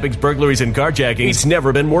 kidnappings, burglaries, and carjacking, it's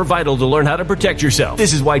never been more vital to learn how to protect yourself.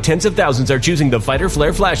 This is why tens of thousands are choosing the Fighter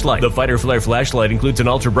Flare flashlight. The Fighter Flare flashlight includes an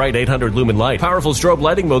ultra-bright 800 lumen light, powerful strobe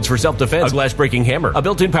lighting modes for self-defense, a glass-breaking hammer, a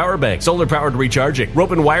built-in power bank, solar-powered recharging,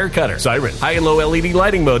 rope and wire cutter, siren, high and low LED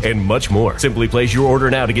lighting mode, and much more. Simply place your order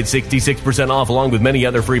now to get 66% off along with many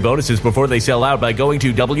other free bonuses before they sell out by going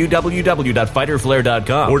to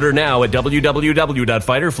www.fighterflare.com. Order now at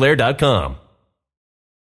www.fighterflare.com.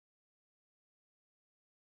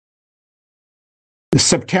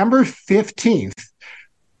 September 15th,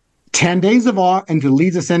 10 days of awe, and it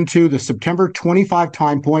leads us into the September 25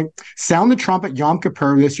 time point. Sound the trumpet, Yom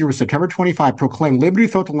Kippur. This year was September 25. Proclaim liberty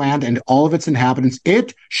throughout the land and all of its inhabitants.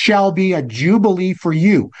 It shall be a jubilee for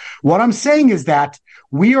you. What I'm saying is that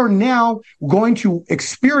we are now going to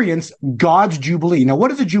experience God's jubilee. Now,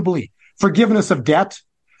 what is a jubilee? Forgiveness of debt.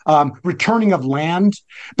 Returning of land.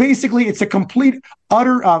 Basically, it's a complete,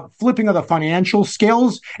 utter flipping of the financial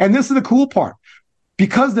scales. And this is the cool part.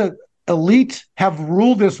 Because the elite have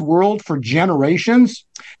ruled this world for generations,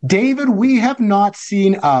 David, we have not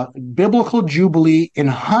seen a biblical jubilee in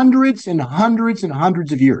hundreds and hundreds and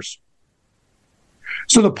hundreds of years.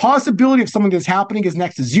 So the possibility of something that's happening is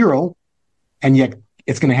next to zero, and yet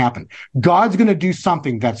it's going to happen. God's going to do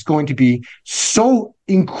something that's going to be so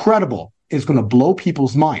incredible, it's going to blow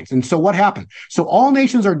people's minds. And so what happened? So all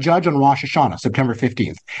nations are judged on Rosh Hashanah, September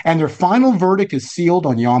 15th, and their final verdict is sealed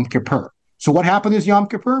on Yom Kippur. So what happened this Yom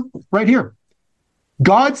Kippur? Right here.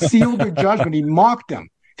 God sealed their judgment. He mocked them.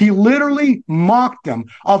 He literally mocked them.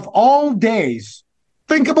 Of all days,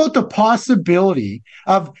 think about the possibility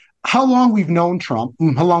of how long we've known Trump,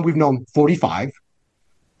 how long we've known 45,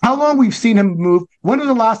 how long we've seen him move. When was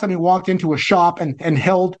the last time he walked into a shop and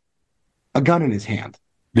held a gun in his hand?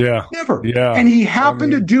 Yeah. Never. Yeah. And he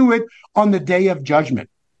happened to do it on the day of judgment.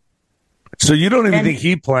 So you don't even think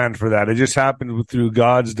he planned for that. It just happened through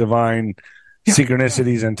God's divine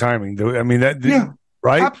synchronicities and timing. I mean,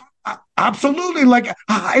 right? Absolutely. Like,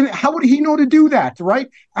 how would he know to do that, right?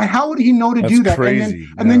 How would he know to do that? Crazy.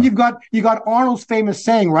 And then you've got Arnold's famous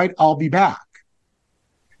saying, right? I'll be back.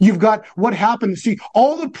 You've got what happened. See,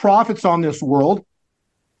 all the prophets on this world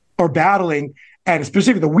are battling, and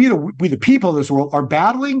specifically we the people of this world are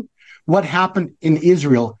battling what happened in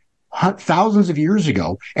Israel thousands of years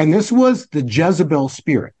ago, and this was the Jezebel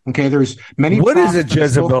spirit. Okay, there's many. What is a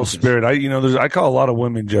Jezebel spirit? I call a lot of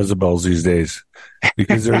women Jezebels these days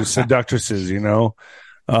because they're seductresses. Is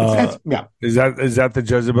that the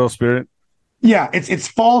Jezebel spirit? Yeah, it's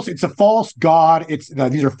false. It's a false god.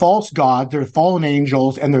 These are false gods. They're fallen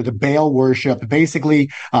angels, and they're the Baal worship.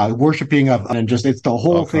 Basically, worshiping of, and just it's the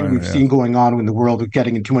whole thing we've seen going on in the world.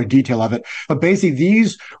 Getting into too much detail of it, but basically,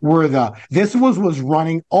 this was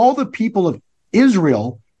running. All the people of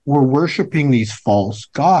Israel were worshiping these false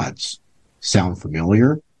gods. Sound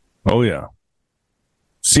familiar? Oh yeah.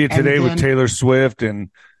 See it today with Taylor Swift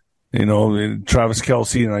and Travis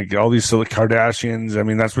Kelce and like all these Kardashians. I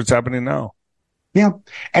mean, that's what's happening now. Yeah.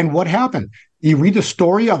 And what happened? You read the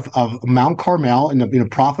story of Mount Carmel and the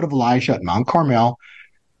prophet of Elijah at Mount Carmel.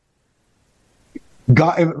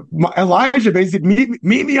 Elijah basically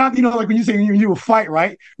meet me on, like when you say you do a fight,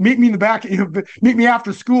 right? Meet me in the back, meet me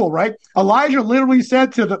after school, right? Elijah literally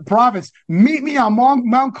said to the prophets, meet me on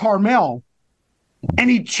Mount Carmel. And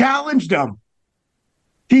he challenged them.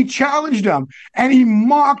 He challenged them and he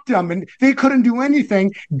mocked them, and they couldn't do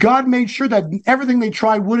anything. God made sure that everything they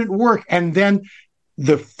tried wouldn't work. And then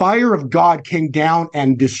the fire of God came down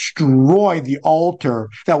and destroyed the altar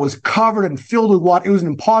that was covered and filled with water. It was an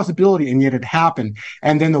impossibility, and yet it happened.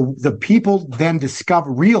 And then the people then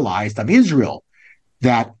realized of Israel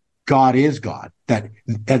that God is God, that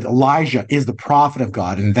Elijah is the prophet of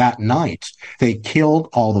God. And that night, they killed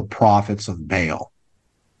all the prophets of Baal.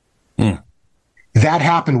 That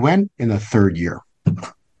happened when? In the third year.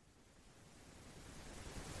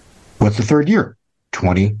 What's the third year?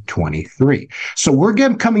 2023. So we're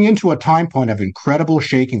coming into a time point of incredible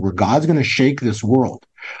shaking where God's going to shake this world.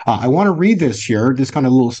 I want to read this here, this kind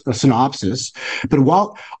of little synopsis. But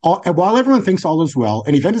while everyone thinks all is well,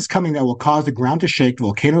 an event is coming that will cause the ground to shake, the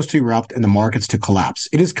volcanoes to erupt, and the markets to collapse.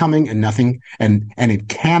 It is coming, and it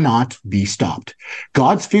cannot be stopped.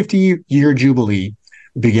 God's 50-year jubilee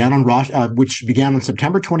began on which began on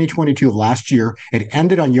September 2022 of last year. It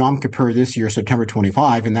ended on Yom Kippur this year, September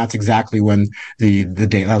 25, and that's exactly when the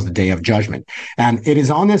day of judgment. And it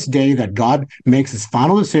is on this day that God makes his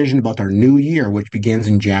final decision about our new year, which begins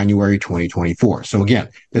in January 2024. So again,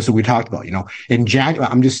 this is what we talked about. In January,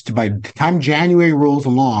 by the time January rolls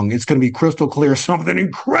along, it's going to be crystal clear something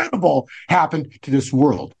incredible happened to this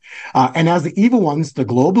world. And as the evil ones, the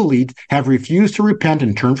global elite, have refused to repent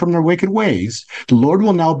and turn from their wicked ways, the Lord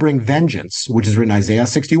will now bring vengeance, which is written in Isaiah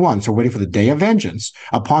 61. So we're waiting for the day of vengeance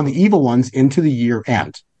upon the evil ones into the year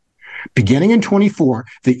end. Beginning in 24,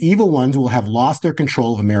 the evil ones will have lost their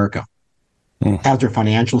control of America as their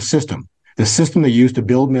financial system. The system they used to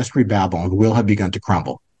build Mystery Babylon will have begun to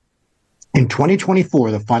crumble. In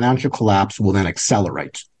 2024, the financial collapse will then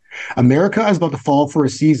accelerate. America is about to fall for a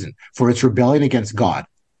season for its rebellion against God.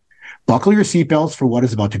 Buckle your seatbelts for what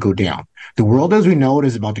is about to go down. The world as we know it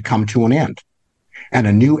is about to come to an end, and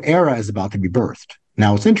a new era is about to be birthed.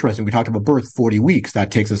 Now, it's interesting. We talked about birth 40 weeks. That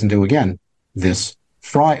takes us into, again, this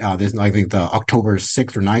Friday, I think the October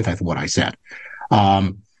 6th or 9th, I think what I said.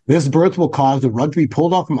 This birth will cause the rug to be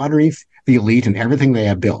pulled off from underneath the elite and everything they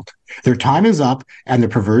have built. Their time is up, and their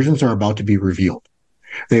perversions are about to be revealed.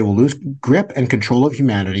 They will lose grip and control of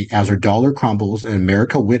humanity as our dollar crumbles and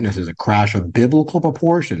America witnesses a crash of biblical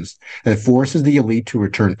proportions that forces the elite to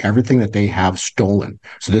return everything that they have stolen.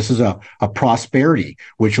 So this is a prosperity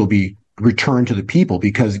which will be returned to the people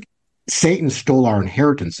because Satan stole our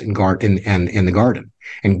inheritance in the garden,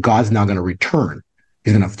 and God's now going to return.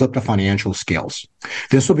 He's going to flip the financial scales.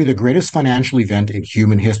 This will be the greatest financial event in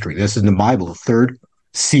human history. This is in the Bible, the third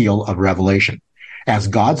seal of Revelation. As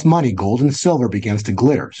God's money, gold and silver, begins to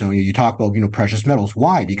glitter. So you talk about, precious metals.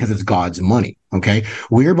 Why? Because it's God's money. Okay.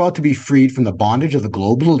 We're about to be freed from the bondage of the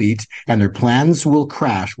global elite, and their plans will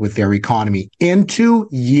crash with their economy into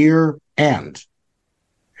year end.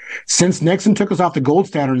 Since Nixon took us off the gold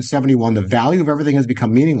standard in 71, the value of everything has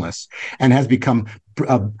become meaningless and has become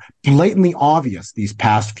blatantly obvious these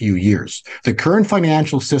past few years. The current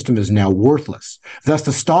financial system is now worthless. Thus,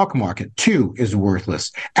 the stock market, too, is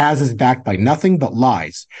worthless, as is backed by nothing but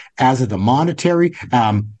lies, as is the monetary,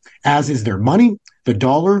 as is their money, the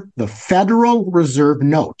dollar, the Federal Reserve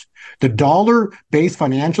note. The dollar-based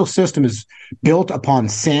financial system is built upon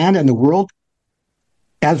sand, and the world,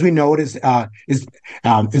 as we know it,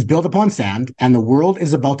 is built upon sand, and the world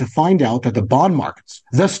is about to find out that the bond markets,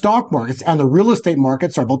 the stock markets, and the real estate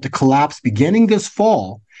markets are about to collapse beginning this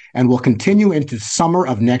fall and will continue into summer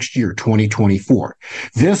of next year, 2024.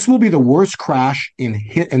 This will be the worst crash in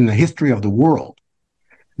the history of the world.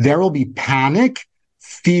 There will be panic,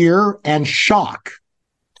 fear, and shock.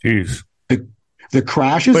 Jeez. The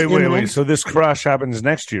crash is imminent. Wait. So this crash happens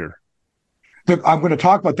next year? I'm going to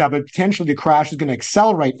talk about that, but potentially the crash is going to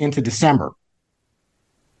accelerate into December.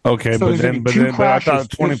 Okay, so but I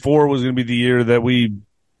thought 24 was going to be the year that we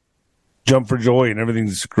jump for joy and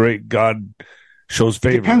everything's great. God shows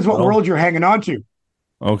favor. Depends what world you're hanging on to.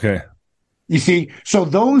 Okay. You see, so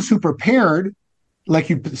those who prepared,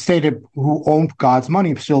 like you stated, who own God's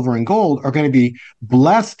money, silver and gold, are going to be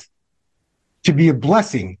blessed to be a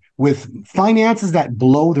blessing with finances that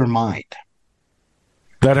blow their mind.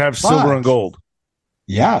 That have silver and gold.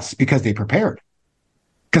 Yes, because they prepared.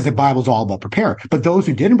 Because the Bible's all about prepare. But those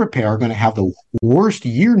who didn't prepare are going to have the worst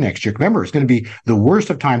year next year. Remember, it's going to be the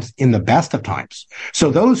worst of times in the best of times.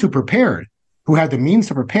 So those who prepared, who had the means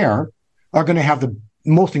to prepare, are going to have the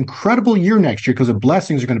most incredible year next year because the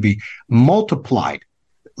blessings are going to be multiplied.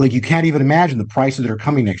 Like you can't even imagine the prices that are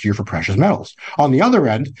coming next year for precious metals. On the other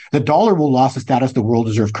end, the dollar will lose the status of the world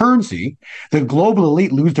reserve currency. The global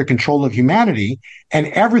elite lose their control of humanity, and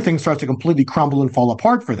everything starts to completely crumble and fall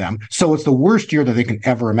apart for them. So it's the worst year that they can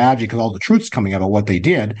ever imagine because all the truth's coming out about what they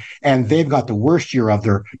did, and they've got the worst year of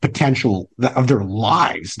their potential, of their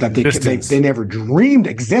lives that they never dreamed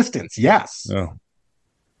existence. Yes. Oh.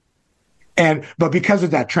 But because of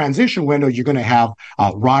that transition window, you're going to have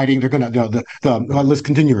rioting. They're going to let's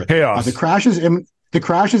continue it. Chaos. The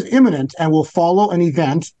crash is imminent and will follow an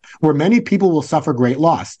event where many people will suffer great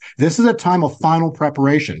loss. This is a time of final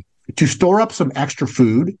preparation to store up some extra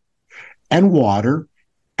food and water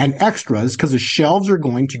and extras because the shelves are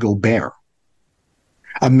going to go bare.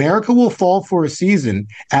 America will fall for a season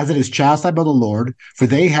as it is chastised by the Lord, for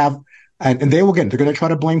they have. And they're going to try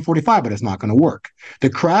to blame 45, but it's not going to work. The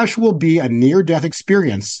crash will be a near-death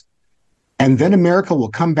experience, and then America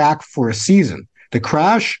will come back for a season. The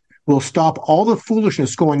crash will stop all the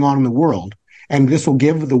foolishness going on in the world, and this will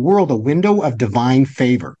give the world a window of divine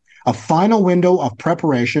favor, a final window of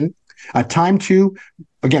preparation, a time to,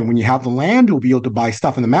 again, when you have the land, you'll be able to buy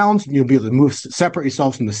stuff in the mountains, you'll be able to separate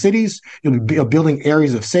yourselves from the cities, you'll be building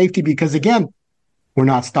areas of safety, because again, we're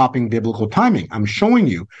not stopping biblical timing. I'm showing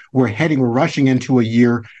you we're rushing into a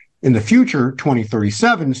year in the future,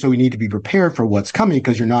 2037. So we need to be prepared for what's coming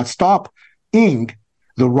because you're not stopping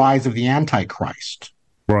the rise of the Antichrist.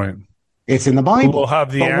 Right. It's in the Bible. We'll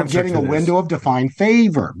have the answer. We're getting a window of divine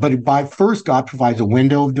favor. But by first, God provides a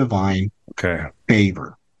window of divine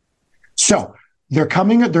favor. So they're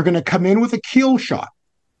going to come in with a kill shot.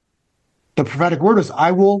 The prophetic word is,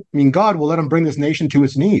 God will let them bring this nation to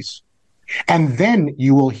its knees. And then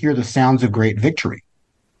you will hear the sounds of great victory.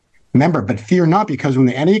 Remember, but fear not, because when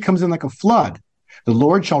the enemy comes in like a flood, the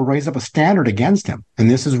Lord shall raise up a standard against him. And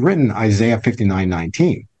this is written in Isaiah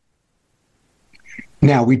 59:19.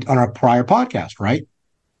 Now, on our prior podcast, right?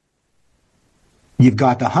 You've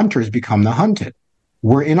got the hunters become the hunted.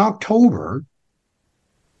 We're in October.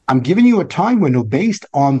 I'm giving you a time window based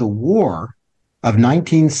on the war of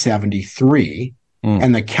 1973.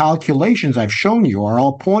 And the calculations I've shown you are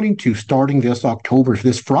all pointing to starting this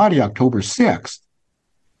Friday, October 6th.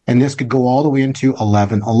 And this could go all the way into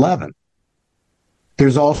 11/11.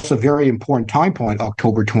 There's also a very important time point,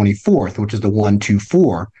 October 24th, which is the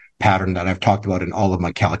 1-2-4 pattern that I've talked about in all of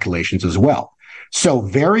my calculations as well. So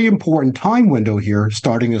very important time window here,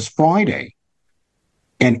 starting this Friday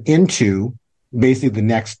and into basically the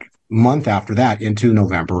next month after that, into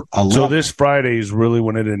November 11th. So this Friday is really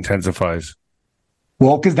when it intensifies.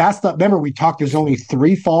 Well, because remember we talked, there's only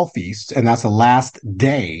 3 fall feasts, and that's the last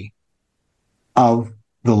day of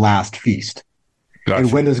the last feast. Gotcha.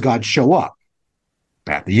 And when does God show up?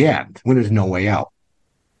 At the end, when there's no way out.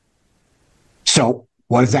 So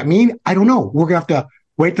what does that mean? I don't know. We're going to have to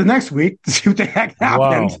Wait the next week to see what the heck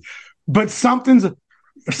happens. Wow. But something's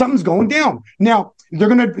going down. Now, they're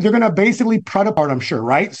gonna basically put apart, I'm sure,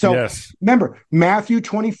 right? So Remember, Matthew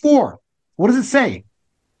 24. What does it say?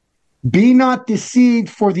 Be not deceived,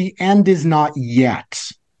 for the end is not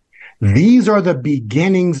yet. These are the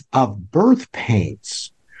beginnings of birth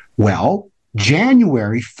pains. Well,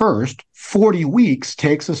 January 1st, 40 weeks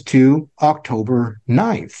takes us to October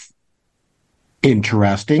 9th.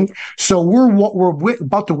 Interesting. So we're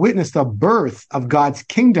about to witness the birth of God's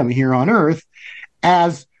kingdom here on earth,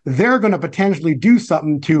 as they're going to potentially do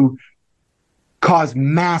something to cause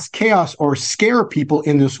mass chaos or scare people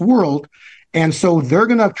in this world. And so they're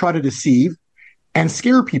going to try to deceive and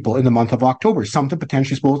scare people in the month of October. Something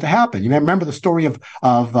potentially supposed to happen. You remember the story of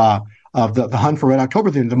the Hunt for Red October,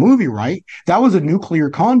 the movie, right? That was a nuclear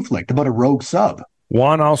conflict about a rogue sub.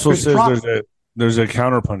 Juan also says there's a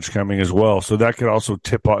counterpunch coming as well, so that could also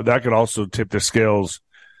tip the scales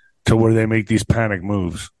to where they make these panic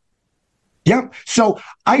moves. Yep. So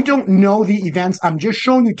I don't know the events. I'm just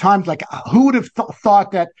showing you times. Like, who would have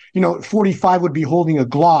thought that 45 would be holding a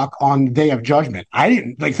Glock on the Day of Judgment? I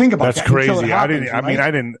didn't think about that. That's crazy. I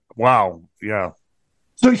didn't. Wow. Yeah.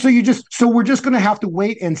 So we're just going to have to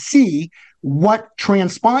wait and see what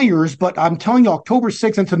transpires. But I'm telling you, October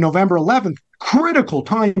 6th into November 11th, critical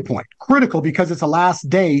time point, critical because it's the last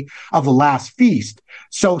day of the last feast.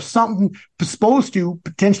 So something supposed to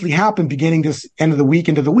potentially happen beginning this end of the week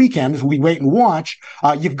into the weekend as we wait and watch.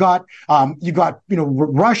 You've got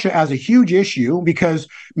Russia as a huge issue because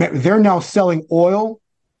they're now selling oil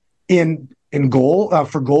in gold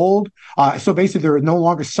for gold. So basically, they're no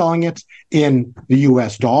longer selling it in the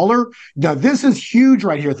U.S. dollar. Now, this is huge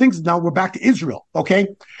right here. Now we're back to Israel. Okay,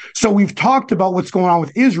 so we've talked about what's going on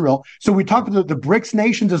with Israel. So we talked about the BRICS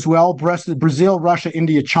nations as well: Brazil, Russia,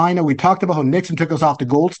 India, China. We talked about how Nixon took us off the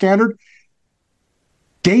gold standard.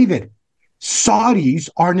 David, Saudis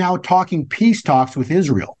are now talking peace talks with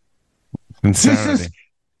Israel. Insanity.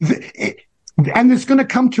 And it's going to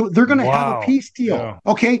come to, they're going to have a peace deal. Yeah.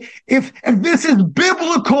 Okay. If this is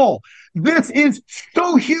biblical, this is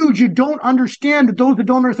so huge. You don't understand, those that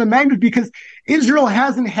don't understand magnitude, because Israel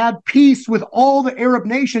hasn't had peace with all the Arab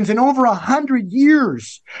nations in over 100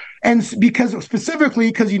 years. And specifically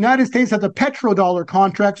because the United States has a petrodollar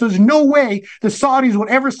contract. So there's no way the Saudis would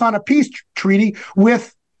ever sign a peace treaty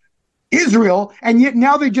with Israel. And yet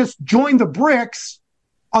now they just joined the BRICS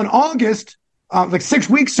on August, like 6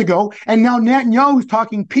 weeks ago, and now Netanyahu's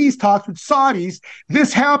talking peace talks with Saudis.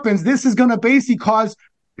 This happens. This is going to basically cause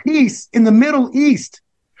peace in the Middle East.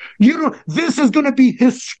 This is going to be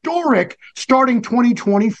historic starting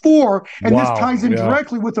 2024, and this ties in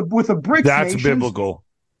directly with the BRICS That's nations. biblical.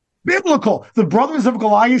 Biblical. The brothers of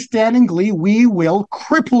Goliath stand in glee. We will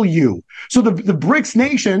cripple you. So the BRICS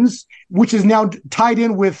nations, which is now tied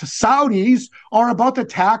in with Saudis, are about to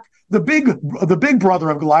attack the big brother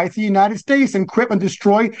of Goliath, the United States, and cripple and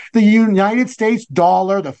destroy the United States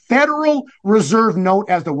dollar, the Federal Reserve note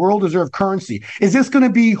as the world reserve currency. Is this going to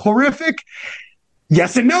be horrific?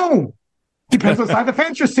 Yes and no. Depends what side of the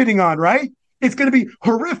fence you're sitting on, right? It's going to be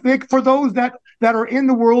horrific for those that are in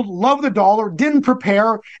the world, love the dollar, didn't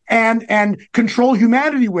prepare, and control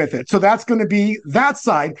humanity with it. So that's going to be that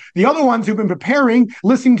side. The other ones who've been preparing,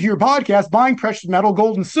 listening to your podcast, buying precious metal,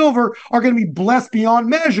 gold and silver, are going to be blessed beyond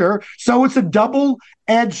measure. So it's a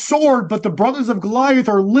double-edged sword. But the brothers of Goliath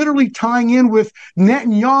are literally tying in with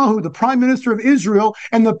Netanyahu, the prime minister of Israel,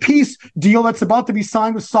 and the peace deal that's about to be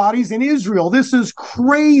signed with Saudis in Israel. This is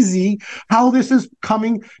crazy how this is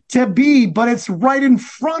coming to be, but it's right in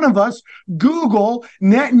front of us. Google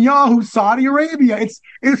Netanyahu, Saudi Arabia.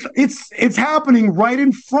 It's happening right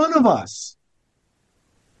in front of us.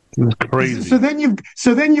 It's crazy. So then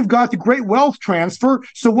you've got the great wealth transfer.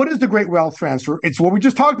 So what is the great wealth transfer? It's what we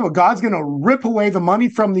just talked about. God's going to rip away the money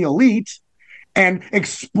from the elite and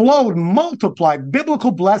explode, multiply.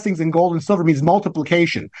 Biblical blessings in gold and silver means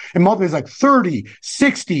multiplication. And multiply is like 30,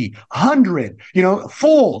 60, 100,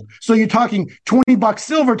 fold. So you're talking $20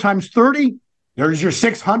 silver times 30. There's your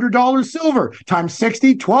 $600 silver times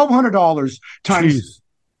 60, $1,200 times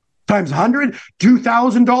 100,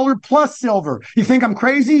 $2,000 plus silver. You think I'm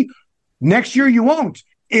crazy? Next year you won't.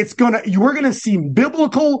 We're going to see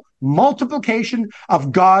biblical multiplication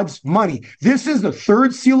of God's money. This is the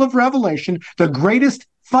third seal of Revelation. The greatest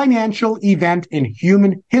financial event in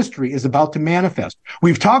human history is about to manifest.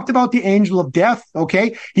 We've talked about the angel of death.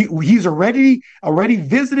 Okay. He's already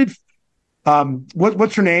visited,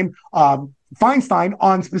 what's her name? Feinstein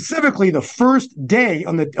on specifically the first day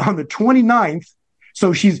on the 29th.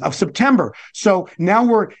 So she's of September. So now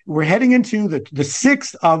we're heading into the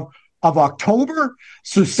 6th of of October.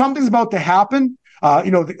 So something's about to happen.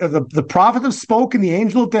 The prophet have spoken, the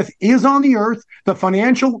angel of death is on the earth. The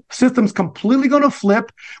financial system's completely going to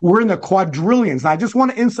flip. We're in the quadrillions. And I just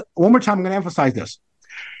want to, one more time, I'm going to emphasize this.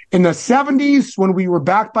 In the 70s, when we were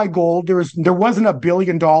backed by gold, there wasn't $1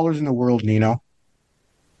 billion in the world, Nino.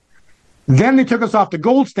 Then they took us off the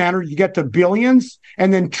gold standard. You get to billions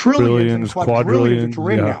and then trillions and quadrillions, which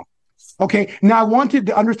we're in now. Okay, now I wanted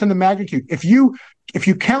to understand the magnitude. If you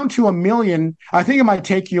count to 1 million, I think it might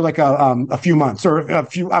take you like a few months or a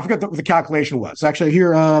few. I forgot what the calculation was. Actually,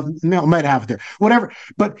 here, no, I might have it there. Whatever.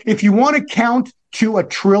 But if you want to count to 1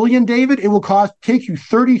 trillion, David, it will take you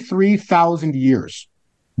 33,000 years.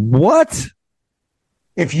 What?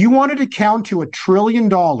 If you wanted to count to $1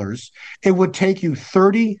 trillion, it would take you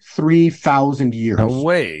 33,000 years. No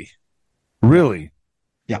way. Really?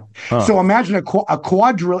 Yeah. Huh. So imagine a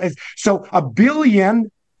quadrillion. So 1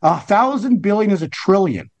 billion, 1,000 billion is 1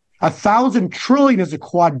 trillion. 1,000 trillion is a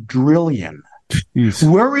quadrillion. Jeez.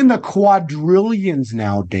 We're in the quadrillions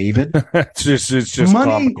now, David. it's just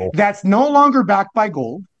money comical. That's no longer backed by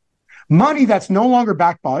gold. Money that's no longer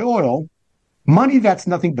backed by oil. Money that's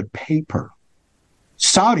nothing but paper.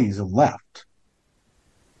 Saudis have left.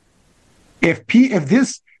 If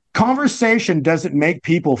this conversation doesn't make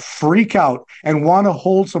people freak out and want to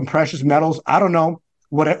hold some precious metals, I don't know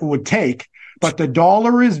what it would take, but the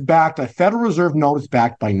dollar is backed, a Federal Reserve note is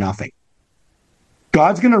backed by nothing.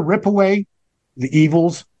 God's going to rip away the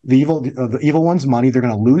evil one's money. They're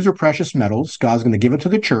going to lose their precious metals. God's going to give it to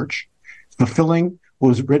the church, fulfilling what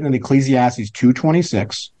was written in Ecclesiastes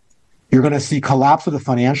 2:26. You're going to see collapse of the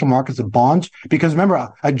financial markets of bonds, because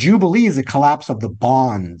remember, a jubilee is a collapse of the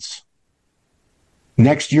bonds.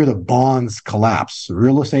 Next year, the bonds collapse.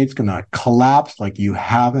 Real estate's going to collapse like you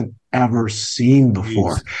haven't ever seen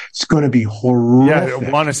before. Jeez. It's going to be horrific. Yeah,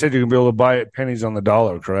 Wanda said you're going to be able to buy it pennies on the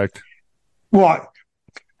dollar, correct? What?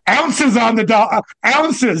 Ounces on the dollar.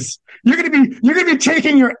 Ounces. You're going to be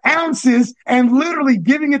taking your ounces and literally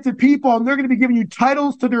giving it to people, and they're going to be giving you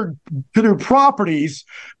titles to their properties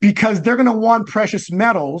because they're going to want precious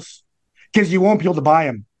metals because you won't be able to buy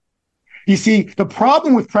them. You see, the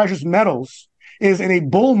problem with precious metals is in a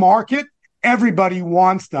bull market, everybody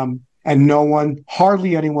wants them and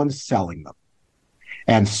hardly anyone's selling them.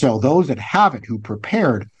 And so those that have it, who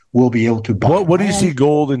prepared, will be able to buy. What do you see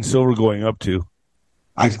gold and silver going up to?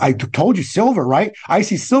 I told you silver, right? I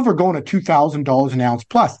see silver going to $2,000 an ounce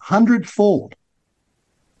plus, 100-fold.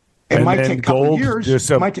 It might take a couple of years.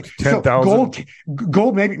 It might take 10,000.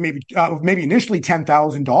 Gold maybe initially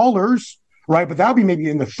 $10,000, right? But that'll be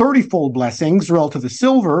maybe in the 30-fold blessings relative to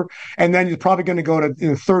silver, and then you're probably going to go to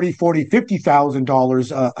 $30,000, $40,000,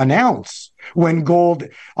 $50,000 an ounce when gold,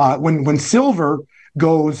 when silver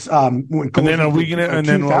goes. And then are we going to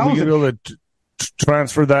be able to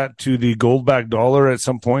transfer that to the gold-backed dollar at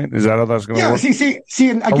some point? Is that how that's going to work? See,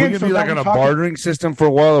 and again, are we going to be like on a bartering system for a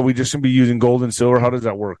while? Are we just going to be using gold and silver? How does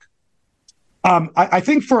that work? I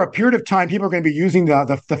think for a period of time, people are going to be using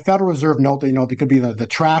the Federal Reserve note. That could be the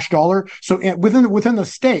trash dollar. So within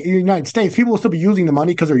the United States, people will still be using the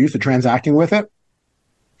money because they're used to transacting with it.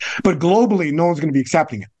 But globally, no one's going to be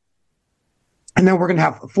accepting it. And then we're going to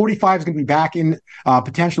have 45 is going to be back in,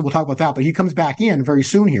 potentially we'll talk about that, but he comes back in very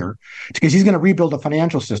soon here because he's going to rebuild the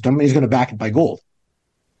financial system. And he's going to back it by gold.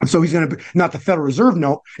 And so he's going to, not the Federal Reserve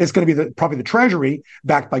note, it's going to be probably the Treasury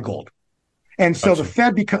backed by gold. And so the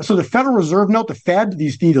Federal Reserve note, the Fed,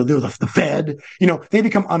 the Fed, they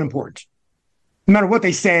become unimportant. No matter what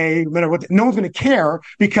they say, no one's going to care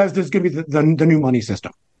because there's going to be the new money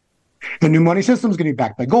system. The new money system is going to be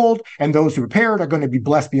backed by gold, and those who prepared are going to be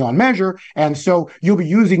blessed beyond measure. And so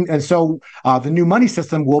the new money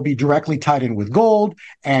system will be directly tied in with gold,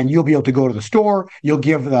 and you'll be able to go to the store. You'll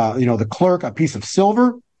give the clerk a piece of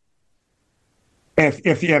silver.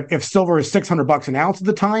 If silver is $600 an ounce at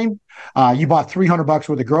the time, you bought $300 worth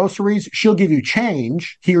of groceries. She'll give you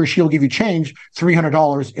change. He or she'll give you change,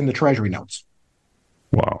 $300 in the Treasury notes.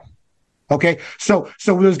 Wow. Okay, so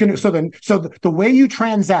the way you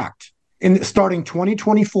transact starting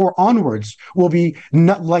 2024 onwards will be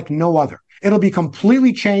not like no other. It'll be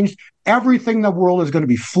completely changed. Everything in the world is going to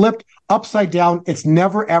be flipped upside down. It's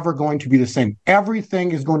never, ever going to be the same.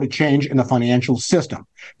 Everything is going to change in the financial system.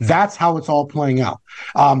 That's how it's all playing out.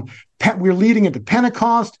 We're leading into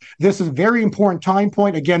Pentecost. This is a very important time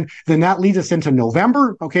point. Again, then that leads us into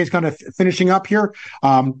November. Okay, it's kind of finishing up here.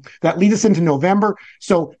 That leads us into November.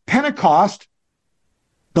 So Pentecost,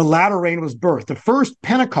 the latter rain was birthed. The first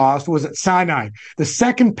Pentecost was at Sinai. The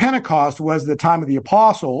second Pentecost was the time of the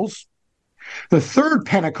apostles. The third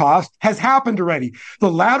Pentecost has happened already. The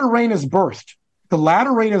latter rain is birthed. The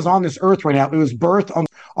latter rain is on this earth right now. It was birthed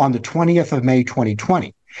on the 20th of May,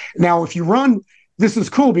 2020. Now, if you run, this is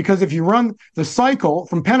cool because if you run the cycle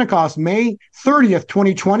from Pentecost, May 30th,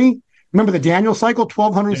 2020, remember the Daniel cycle,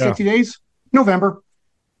 1,260 days? November,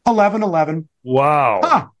 11/11.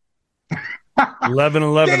 Wow.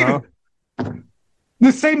 11/11, huh?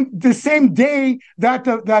 The same day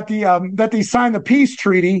that they signed the peace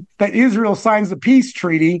treaty, that Israel signs the peace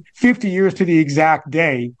treaty, 50 years to the exact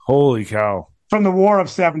day. Holy cow. From the War of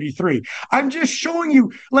 73. I'm just showing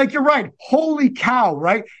you, like, you're right. Holy cow,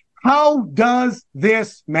 right? How does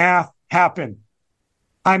this math happen?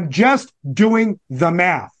 I'm just doing the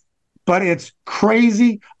math, but it's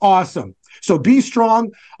crazy awesome. So be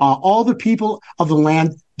strong, all the people of the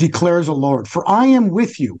land, declares the Lord. For I am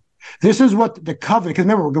with you. This is what the covenant, because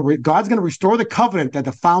remember, God's going to restore the covenant that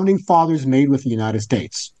the founding fathers made with the United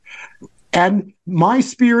States. And my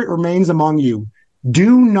spirit remains among you.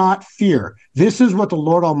 Do not fear. This is what the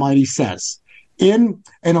Lord Almighty says. In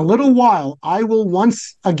a little while, I will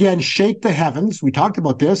once again shake the heavens. We talked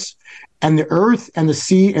about this, and the earth and the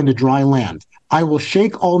sea and the dry land. I will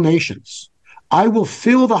shake all nations. I will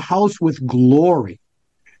fill the house with glory.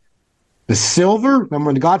 The silver, remember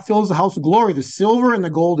when God fills the house with glory, the silver and the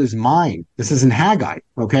gold is mine. This is in Haggai,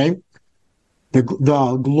 okay? The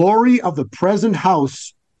glory of the present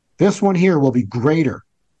house, this one here, will be greater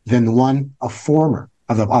than the one of former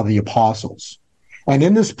of the apostles. And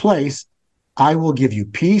in this place, I will give you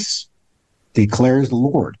peace, declares the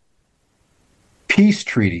Lord. Peace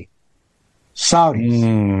treaty. Saudis.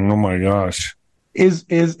 Oh my gosh. Is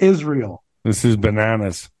Israel. This is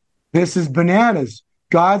bananas. This is bananas.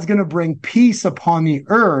 God's going to bring peace upon the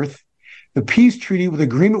earth. The peace treaty with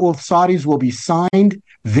agreement with Saudis will be signed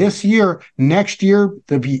this year. Next year,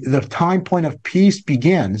 the time point of peace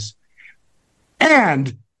begins.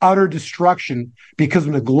 And utter destruction, because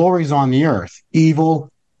when the glory is on the earth,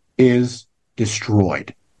 evil is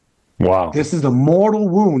destroyed. Wow. This is the mortal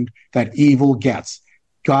wound that evil gets.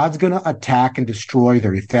 God's going to attack and destroy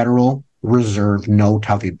their Federal Reserve. Note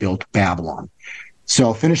how they built Babylon.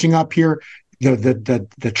 So finishing up here,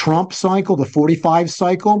 the Trump cycle, the 45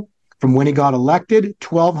 cycle, from when he got elected,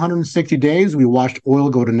 1,260 days, we watched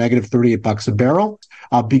oil go to negative $38 a barrel,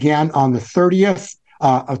 began on the 20th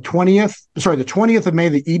of May,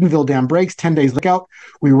 the Edenville Dam breaks, 10 days lookout.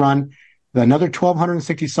 We run another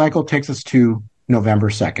 1,260 cycle, takes us to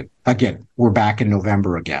November 2nd. Again, we're back in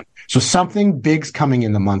November again. So something big's coming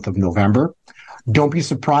in the month of November. Don't be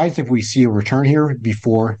surprised if we see a return here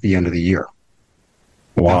before the end of the year.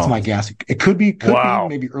 Wow. That's my guess. It could be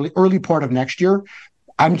maybe early part of next year.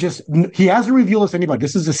 He hasn't revealed this to anybody.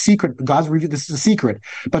 This is a secret. God's revealed this is a secret.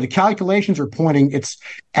 But the calculations are pointing it's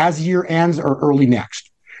as year ends or early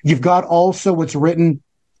next. You've got also what's written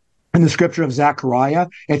in the scripture of Zechariah.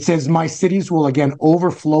 It says, my cities will again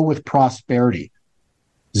overflow with prosperity.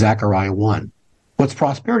 Zechariah 1. What's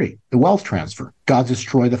prosperity? The wealth transfer. God's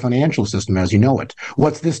destroyed the financial system as you know it.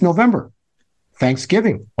 What's this November?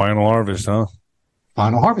 Thanksgiving. Final harvest, huh?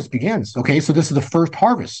 Final harvest begins. Okay, so this is the first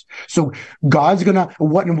harvest. So God's gonna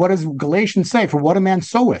what does Galatians say? For what a man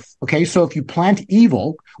soweth. Okay, so if you plant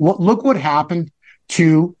evil, look what happened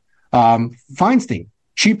to Feinstein.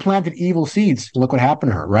 She planted evil seeds. Look what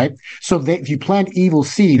happened to her, right? So if you plant evil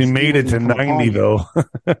seeds, he made it to 90 though.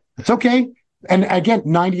 It's okay. And again,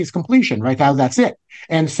 90 is completion, right? That's it.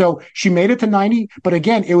 And so she made it to 90, but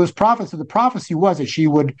again, it was prophecy. The prophecy was that she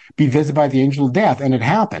would be visited by the angel of death, and it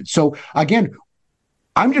happened. So again,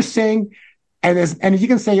 I'm just saying, and you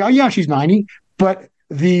can say, oh yeah, she's 90, but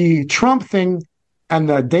the Trump thing and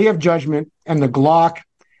the Day of Judgment and the Glock,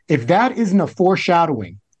 if that isn't a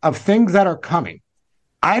foreshadowing of things that are coming,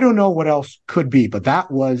 I don't know what else could be, but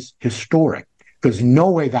that was historic because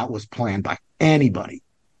no way that was planned by anybody.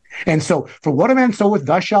 And so for what a man soweth,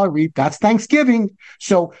 thus shall he reap. That's Thanksgiving.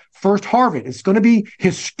 So first harvest, it's going to be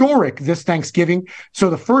historic this Thanksgiving. So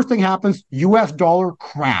the first thing happens, U.S. dollar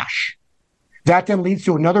crash. That then leads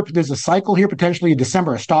to there's a cycle here, potentially in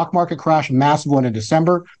December, a stock market crash, a massive one in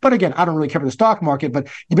December. But again, I don't really care for the stock market, but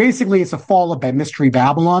basically it's a fall of Mystery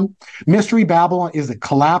Babylon. Mystery Babylon is the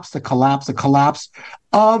collapse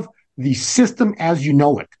of the system as you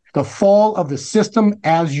know it. The fall of the system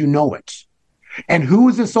as you know it. And who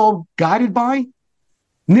is this all guided by?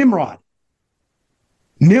 Nimrod.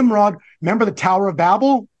 Nimrod, remember the Tower of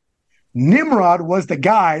Babel? Nimrod was the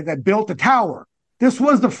guy that built the tower. This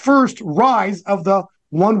was the first rise of the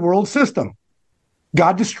one world system.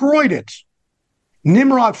 God destroyed it.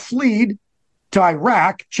 Nimrod fled to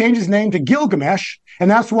Iraq, changed his name to Gilgamesh, and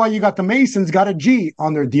that's why you got the Masons got a G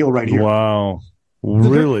on their deal right here. Wow.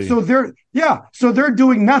 Really? So they're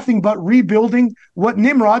doing nothing but rebuilding what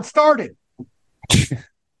Nimrod started.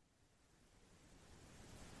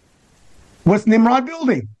 What's Nimrod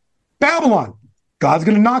building? Babylon. God's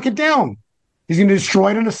going to knock it down. He's going to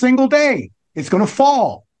destroy it in a single day. It's going to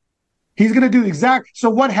fall. He's going to do so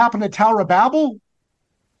what happened at Tower of Babel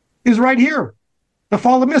is right here. The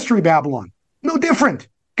fall of Mystery Babylon. No different.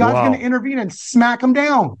 God's going to intervene and smack them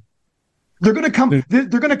down. They're going to come. They're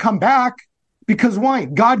going to come back because why?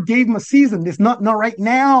 God gave them a season. It's not right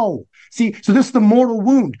now. See, so this is the mortal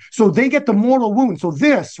wound. So they get the mortal wound. So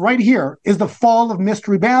this right here is the fall of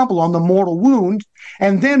Mystery Babylon, the mortal wound.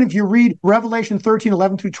 And then if you read Revelation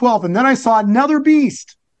 13:11-12, and then I saw another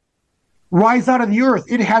beast rise out of the earth.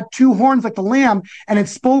 It had two horns like the lamb, and it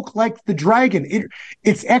spoke like the dragon.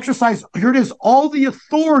 It's exercised, here it is, all the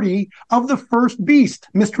authority of the first beast,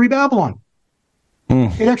 Mystery Babylon.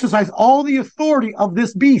 It exercised all the authority of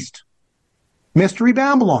this beast, Mystery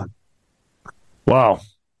Babylon. Wow.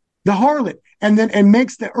 The harlot. And then it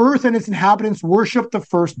makes the earth and its inhabitants worship the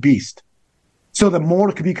first beast. So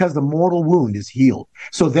because the mortal wound is healed.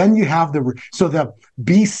 So then you have the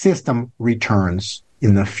beast system returns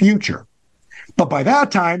in the future. But by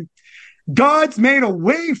that time, God's made a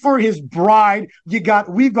way for his bride. We've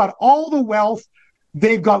got all the wealth.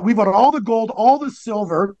 We've got all the gold, all the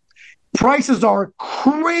silver. Prices are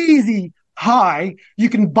crazy high. You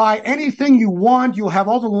can buy anything you want. You'll have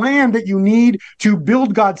all the land that you need to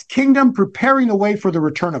build God's kingdom, preparing the way for the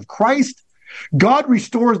return of Christ. God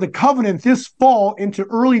restores the covenant this fall into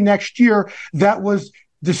early next year that was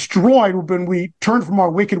destroyed when we turned from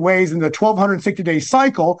our wicked ways in the 1260-day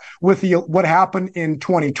cycle with what happened in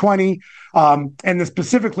 2020, and then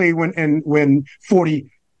specifically when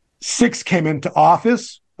 46 came into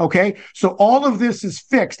office. Okay, so all of this is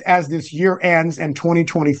fixed as this year ends and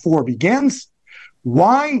 2024 begins.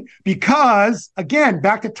 Why? Because, again,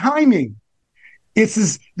 back to timing.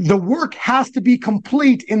 The work has to be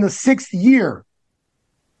complete in the 6th year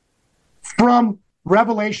from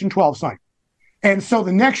Revelation 12 sign. And so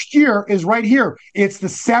the next year is right here. It's the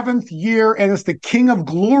 7th year, and it's the King of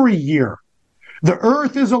Glory year. The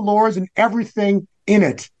earth is the Lord's and everything in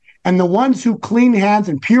it. And the ones who clean hands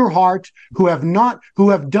and pure heart, who does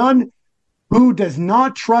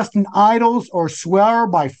not trust in idols or swear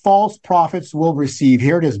by false prophets will receive.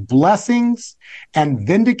 Here it is, blessings and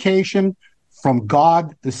vindication from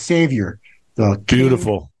God the Savior, the King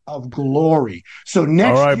of Glory. So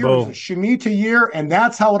next year is a Shemitah year, and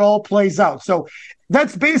that's how it all plays out. So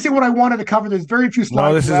that's basically what I wanted to cover. There's very few slides.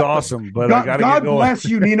 No, this is awesome, but I got to get going. God bless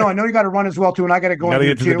you, Nino. I know you got to run as well, too, and I got to go. Got to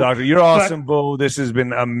get to the doctor. You're awesome, Bo. This has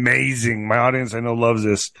been amazing. My audience, I know, loves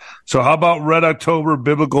this. So how about Red October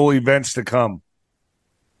biblical events to come?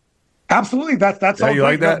 Absolutely. That's all you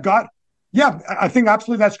great. Like that? Yeah, I think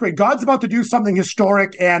absolutely that's great. God's about to do something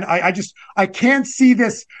historic, and I can't see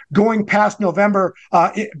this going past November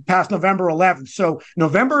 11th. So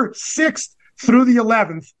November 6th through the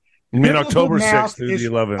 11th. You mean October 6th through the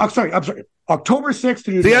 11th? I'm sorry. October 6th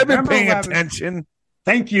through See, November I've been paying 11th. attention.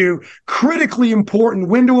 Thank you. Critically important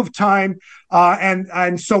window of time.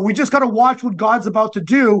 And so we just got to watch what God's about to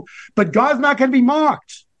do, but God's not going to be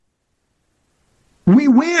mocked. We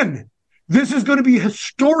win. This is going to be a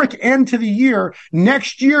historic end to the year.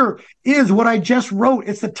 Next year is what I just wrote.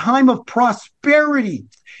 It's a time of prosperity.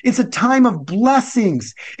 It's a time of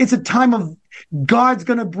blessings. It's a time of God's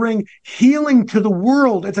going to bring healing to the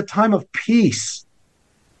world. It's a time of peace.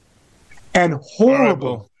 And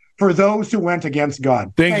horrible for those who went against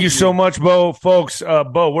God. Thank you so much, Bo. Folks,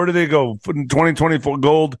 Bo, where do they go? 2024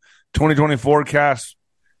 Gold 2024 cast.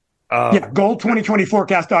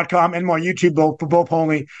 Gold2024cast.com and my YouTube, for Bo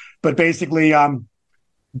Polny. But basically,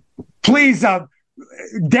 please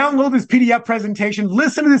download this PDF presentation.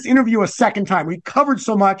 Listen to this interview a second time. We covered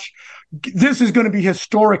so much. This is going to be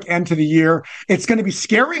historic end to the year. It's going to be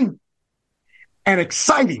scary and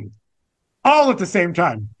exciting all at the same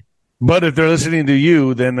time. But if they're listening to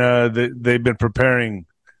you, then they've been preparing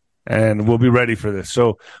and we'll be ready for this.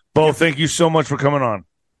 So, Bo, thank you so much for coming on.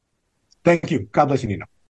 Thank you. God bless you, Nino.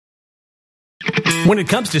 When it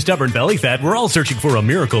comes to stubborn belly fat, we're all searching for a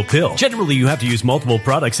miracle pill. Generally, you have to use multiple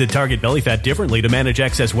products that target belly fat differently to manage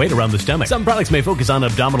excess weight around the stomach. Some products may focus on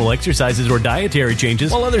abdominal exercises or dietary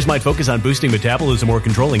changes, while others might focus on boosting metabolism or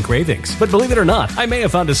controlling cravings. But believe it or not, I may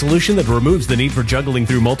have found a solution that removes the need for juggling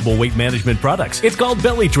through multiple weight management products. It's called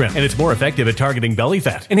Belly Trim, and it's more effective at targeting belly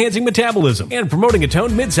fat, enhancing metabolism, and promoting a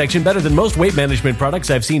toned midsection better than most weight management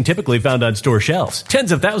products I've seen typically found on store shelves.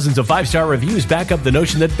 Tens of thousands of 5-star reviews back up the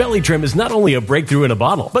notion that Belly Trim is not only a breakthrough breakthrough in a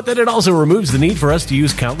bottle, but that it also removes the need for us to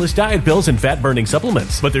use countless diet pills and fat-burning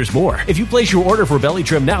supplements. But there's more. If you place your order for Belly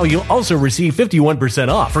Trim now, you'll also receive 51%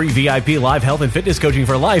 off, free VIP live health and fitness coaching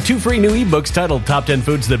for life, 2 free new ebooks titled Top 10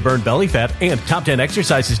 Foods That Burn Belly Fat and Top 10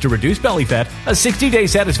 Exercises to Reduce Belly Fat, a 60-day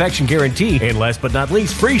satisfaction guarantee, and last but not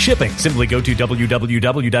least, free shipping. Simply go to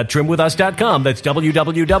www.trimwithus.com. That's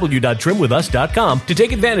www.trimwithus.com to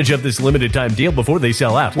take advantage of this limited time deal before they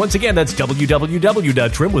sell out. Once again, that's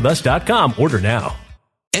www.trimwithus.com. Order now.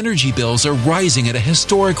 Energy bills are rising at a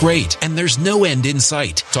historic rate, and there's no end in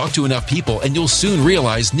sight. Talk to enough people, and you'll soon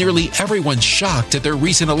realize nearly everyone's shocked at their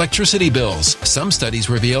recent electricity bills. Some studies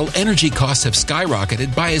reveal energy costs have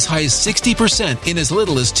skyrocketed by as high as 60% in as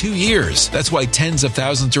little as 2 years. That's why tens of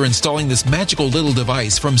thousands are installing this magical little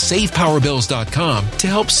device from SavePowerBills.com to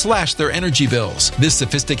help slash their energy bills. This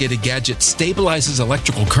sophisticated gadget stabilizes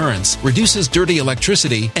electrical currents, reduces dirty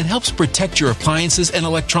electricity, and helps protect your appliances and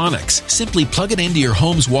electronics. Simply plug it into your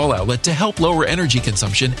home's wall outlet to help lower energy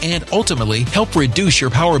consumption and ultimately help reduce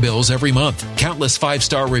your power bills every month. Countless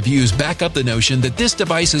 5-star reviews back up the notion that this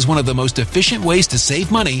device is one of the most efficient ways to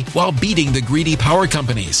save money while beating the greedy power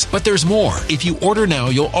companies. But there's more. If you order now,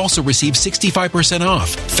 you'll also receive 65% off,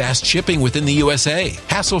 fast shipping within the USA,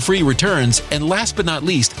 hassle-free returns, and last but not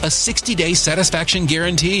least, a 60-day satisfaction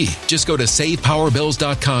guarantee. Just go to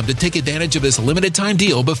SavePowerBills.com to take advantage of this limited time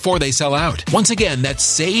deal before they sell out. Once again, that's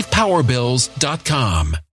SavePowerBills.com.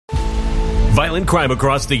 Violent crime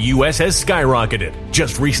across the U.S. has skyrocketed.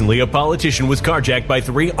 Just recently, a politician was carjacked by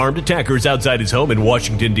 3 armed attackers outside his home in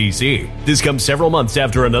Washington, D.C. This comes several months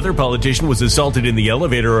after another politician was assaulted in the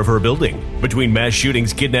elevator of her building. Between mass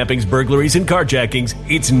shootings, kidnappings, burglaries, and carjackings,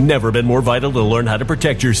 it's never been more vital to learn how to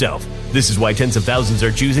protect yourself. This is why tens of thousands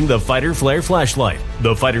are choosing the Fighter Flare flashlight.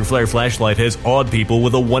 The Fighter Flare flashlight has awed people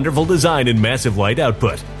with a wonderful design and massive light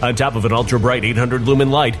output. On top of an ultra-bright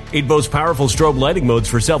 800-lumen light, it boasts powerful strobe lighting modes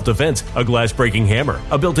for self-defense, a glass-breaking hammer,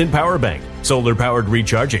 a built-in power bank, solar-powered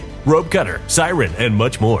recharging, rope cutter, siren, and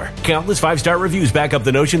much more. Countless 5-star reviews back up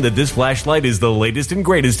the notion that this flashlight is the latest and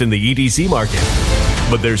greatest in the EDC market.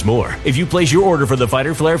 But there's more. If you place your order for the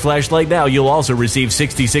Fighter Flare flashlight now, you'll also receive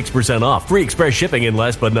 66% off, free express shipping, and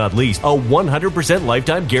last but not least, a 100%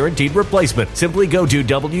 lifetime guaranteed replacement. Simply go to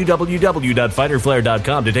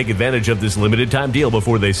www.fighterflare.com to take advantage of this limited time deal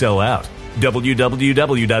before they sell out.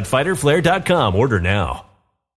 www.fighterflare.com. Order now.